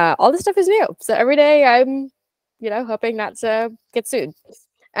 All this stuff is new. So every day I'm, you know, hoping not to get sued.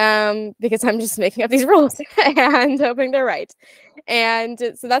 Because I'm just making up these rules and hoping they're right. And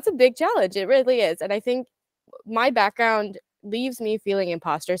so that's a big challenge. It really is. And I think my background leaves me feeling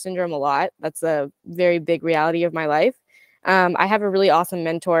imposter syndrome a lot. That's a very big reality of my life. I have a really awesome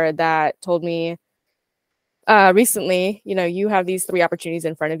mentor that told me recently, you know, you have these 3 opportunities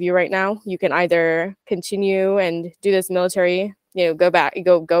in front of you right now. You can either continue and do this military, you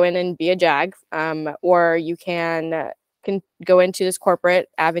know, go in and be a JAG, or you can go into this corporate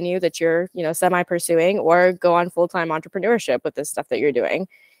avenue that you're, you know, semi-pursuing, or go on full-time entrepreneurship with this stuff that you're doing.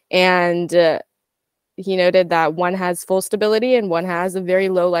 And he noted that one has full stability and one has a very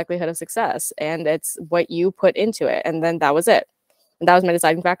low likelihood of success. And it's what you put into it. And then that was it. And that was my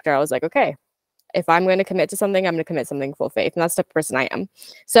deciding factor. I was like, okay, if I'm going to commit to something, I'm going to commit something full faith. And that's the person I am.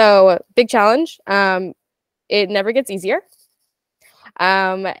 So big challenge. It never gets easier.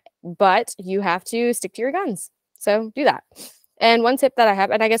 But you have to stick to your guns. So do that. And one tip that I have,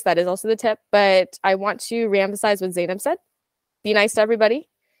 and I guess that is also the tip, but I want to reemphasize what Zeynep said. Be nice to everybody.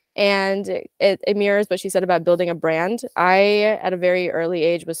 And it mirrors what she said about building a brand. I, at a very early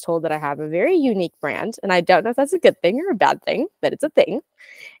age, was told that I have a very unique brand. And I don't know if that's a good thing or a bad thing, but it's a thing.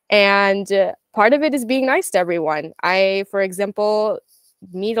 And part of it is being nice to everyone. I, for example,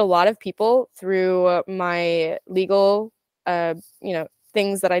 meet a lot of people through my legal, you know,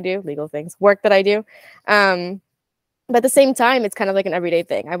 things that I do, legal things, work that I do. But at the same time, it's kind of like an everyday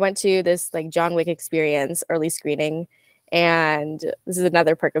thing. I went to this like John Wick experience, early screening, and this is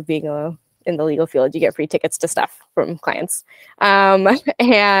another perk of being in the legal field. You get free tickets to stuff from clients.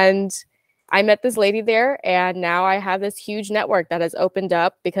 And I met this lady there, and now I have this huge network that has opened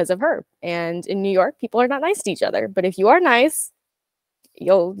up because of her. And in New York, people are not nice to each other, but if you are nice,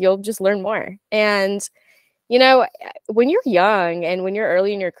 you'll just learn more. And you know, when you're young and when you're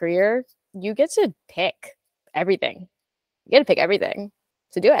early in your career, you get to pick everything. You get to pick everything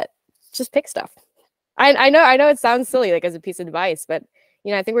to do it. Just pick stuff. I know it sounds silly, like as a piece of advice, but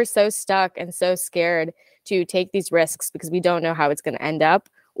you know, I think we're so stuck and so scared to take these risks because we don't know how it's going to end up,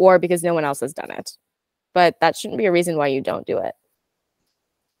 or because no one else has done it. But that shouldn't be a reason why you don't do it.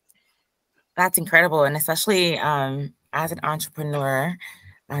 That's incredible. And especially as an entrepreneur,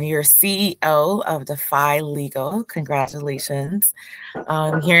 you're CEO of DEFI Legal. Congratulations.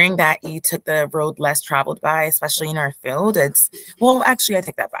 Hearing that you took the road less traveled by, especially in our field, well, actually, I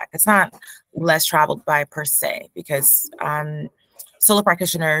take that back. It's not less traveled by per se, because solo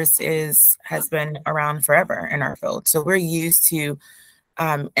practitioners has been around forever in our field. So we're used to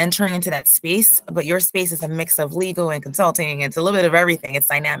entering into that space, but your space is a mix of legal and consulting. It's a little bit of everything. It's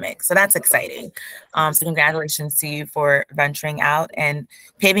dynamic. So that's exciting. So congratulations to you for venturing out and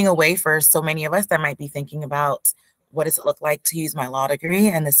paving a way for so many of us that might be thinking about what does it look like to use my law degree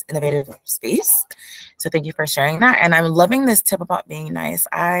in this innovative space. So thank you for sharing that. And I'm loving this tip about being nice.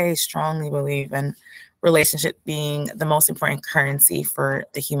 I strongly believe in relationship being the most important currency for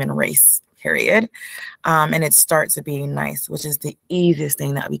the human race, period. And it starts with being nice, which is the easiest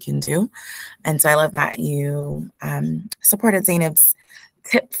thing that we can do. And so I love that you supported Zeynep's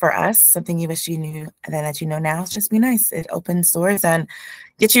tip for us, something you wish you knew and then that you know now, is just be nice. It opens doors and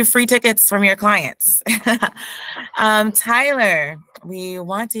get you free tickets from your clients. Tyler, we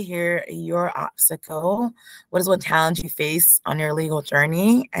want to hear your obstacle. What is one challenge you face on your legal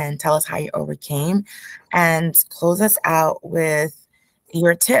journey, and tell us how you overcame, and close us out with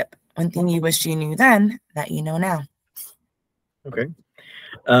your tip. One thing you wish you knew then that you know now. Okay.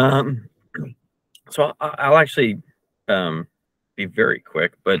 So I'll actually be very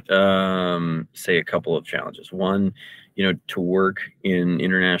quick, but say a couple of challenges. One, to work in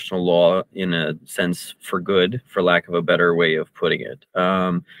international law in a sense for good, for lack of a better way of putting it,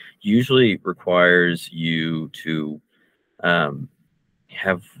 usually requires you to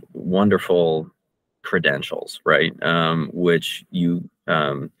have wonderful credentials, right? Which you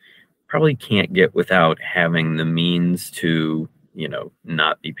probably can't get without having the means to, you know,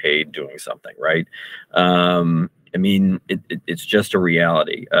 not be paid doing something, right? I mean, it's just a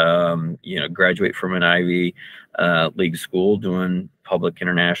reality. You know, graduate from an Ivy League school doing public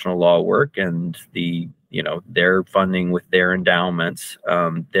international law work, and the, you know, their funding with their endowments,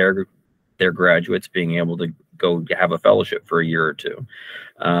 their graduates being able to go have a fellowship for a year or two.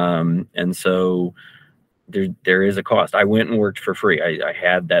 And so there is a cost. I went and worked for free. I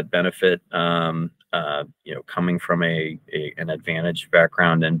had that benefit, you know, coming from an advantaged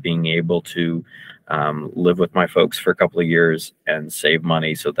background and being able to live with my folks for a couple of years and save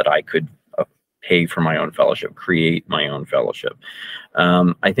money so that I could pay for my own fellowship, create my own fellowship.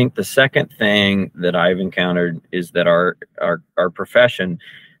 I think the second thing that I've encountered is that our profession,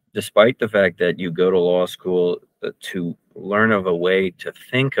 despite the fact that you go to law school to learn of a way to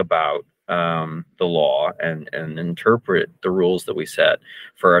think about the law and interpret the rules that we set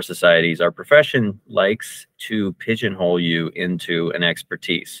for our societies, our profession likes to pigeonhole you into an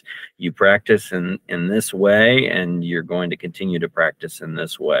expertise. You practice in this way, and you're going to continue to practice in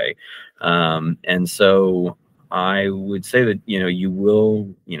this way. And so I would say that, you know, you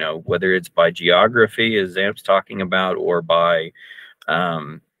will, you know, whether it's by geography, as Zeynep's talking about, or by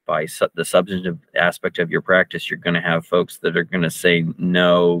the substantive aspect of your practice, you're going to have folks that are going to say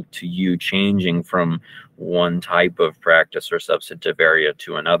no to you changing from one type of practice or substantive area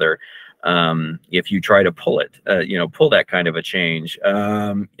to another. If you try to pull it, you know, pull that kind of a change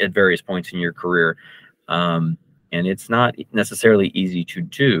at various points in your career. And it's not necessarily easy to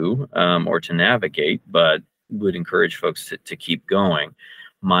do or to navigate, but would encourage folks to keep going.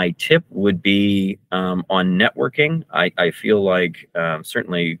 My tip would be on networking. I feel like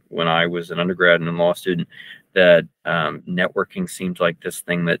certainly when I was an undergrad and a law student, that networking seemed like this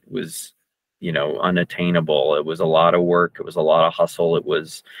thing that was, you know, unattainable. It was a lot of work. It was a lot of hustle. It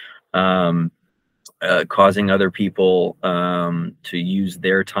was causing other people to use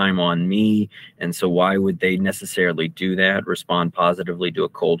their time on me. And so why would they necessarily do that? Respond positively to a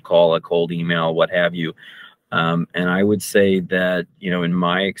cold call, a cold email, what have you. And I would say that, you know, in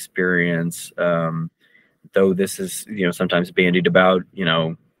my experience, though this is, you know, sometimes bandied about, you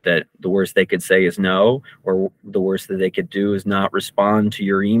know, that the worst they could say is no, or the worst that they could do is not respond to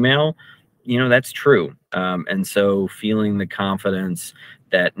your email, you know, that's true. And so feeling the confidence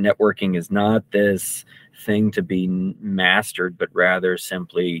that networking is not this thing to be mastered, but rather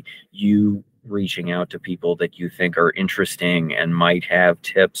simply you reaching out to people that you think are interesting and might have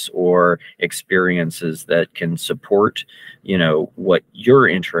tips or experiences that can support, you know, what you're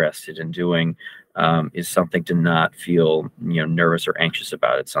interested in doing, is something to not feel, you know, nervous or anxious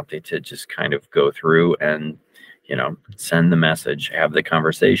about. It's something to just kind of go through and, you know, send the message, have the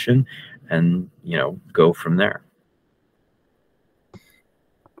conversation, and, you know, go from there.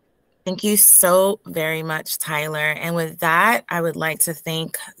 Thank you so very much, Tyler. And with that, I would like to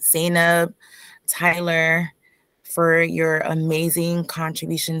thank Zeynep, Tyler, for your amazing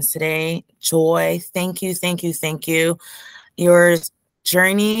contributions today. Joy, thank you, thank you, thank you. Your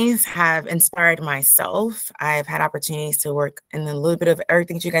journeys have inspired myself. I've had opportunities to work in a little bit of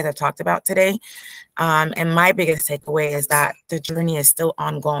everything you guys have talked about today. And my biggest takeaway is that the journey is still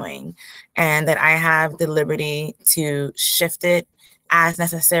ongoing and that I have the liberty to shift it as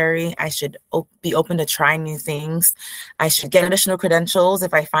necessary. I should be open to try new things. I should get additional credentials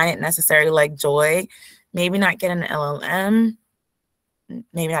if I find it necessary, like Joy. Maybe not get an LLM,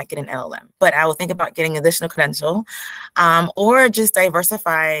 but I will think about getting additional credential, or just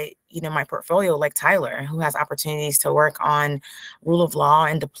diversify, you know, my portfolio, like Tyler, who has opportunities to work on rule of law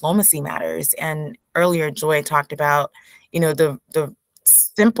and diplomacy matters. And earlier, Joy talked about, you know, the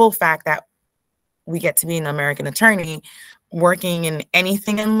simple fact that we get to be an American attorney working in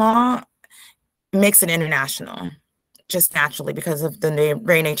anything in law makes it international, just naturally, because of the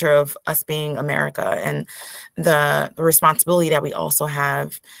very nature of us being America and the responsibility that we also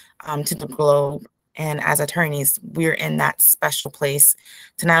have to the globe. And as attorneys, we're in that special place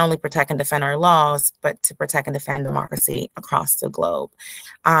to not only protect and defend our laws, but to protect and defend democracy across the globe.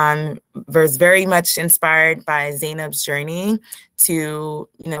 Was very much inspired by Zeynep's journey to,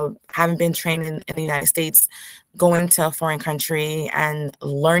 you know, having been trained in the United States, going to a foreign country and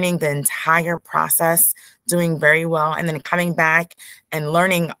learning the entire process, doing very well, and then coming back and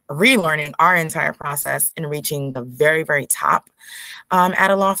relearning our entire process and reaching the very, very top at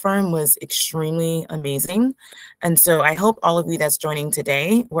a law firm was extremely amazing. And so I hope all of you that's joining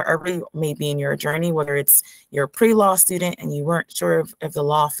today, wherever you may be in your journey, whether it's you're a pre-law student and you weren't sure if the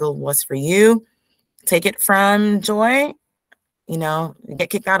law field was for you, take it from Joy. you know, you get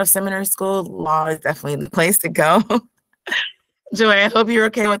kicked out of seminary school, law is definitely the place to go. Joy, I hope you're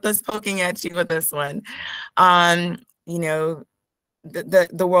okay with us poking at you with this one. You know,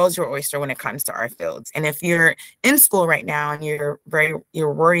 the world's your oyster when it comes to our fields. And if you're in school right now and you're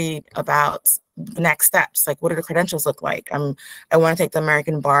worried about the next steps, like what do the credentials look like? I want to take the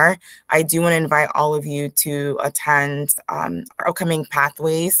American bar. I do want to invite all of you to attend our upcoming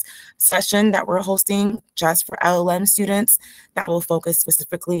Pathways session that we're hosting just for LLM students that will focus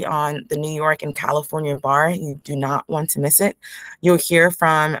specifically on the New York and California bar. You do not want to miss it. You'll hear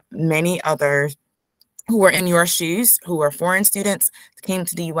from many others who were in your shoes, who were foreign students, came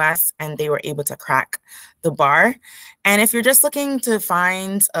to the US and they were able to crack the bar. And if you're just looking to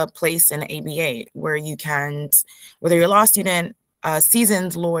find a place in ABA where you can, whether you're a law student, a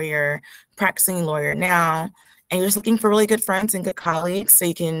seasoned lawyer, practicing lawyer now, and you're just looking for really good friends and good colleagues so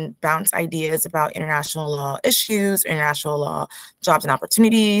you can bounce ideas about international law issues, international law jobs and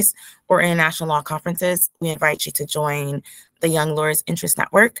opportunities, or international law conferences, we invite you to join the Young Lawyers Interest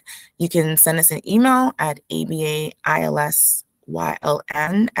Network. You can send us an email at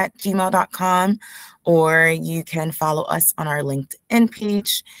abailsyln@gmail.com, or you can follow us on our LinkedIn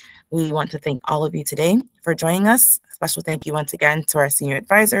page. We want to thank all of you today for joining us. Special thank you once again to our senior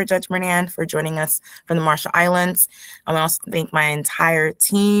advisor, Judge Mernan, for joining us from the Marshall Islands. I want to also thank my entire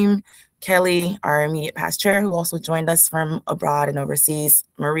team, Kelly, our immediate past chair, who also joined us from abroad and overseas,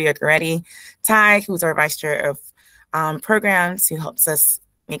 Maria Goretti, Ty, who's our vice chair of programs, who helps us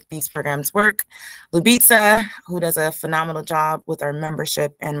make these programs work, Lubitsa, who does a phenomenal job with our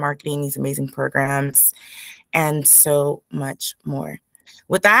membership and marketing these amazing programs, and so much more.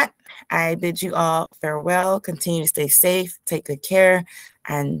 With that, I bid you all farewell. Continue to stay safe, take good care,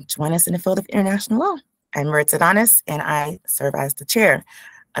 and join us in the field of international law. I'm Maritza Adonis, and I serve as the chair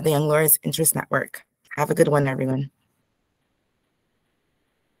of the Young Lawyers Interest Network. Have a good one, everyone.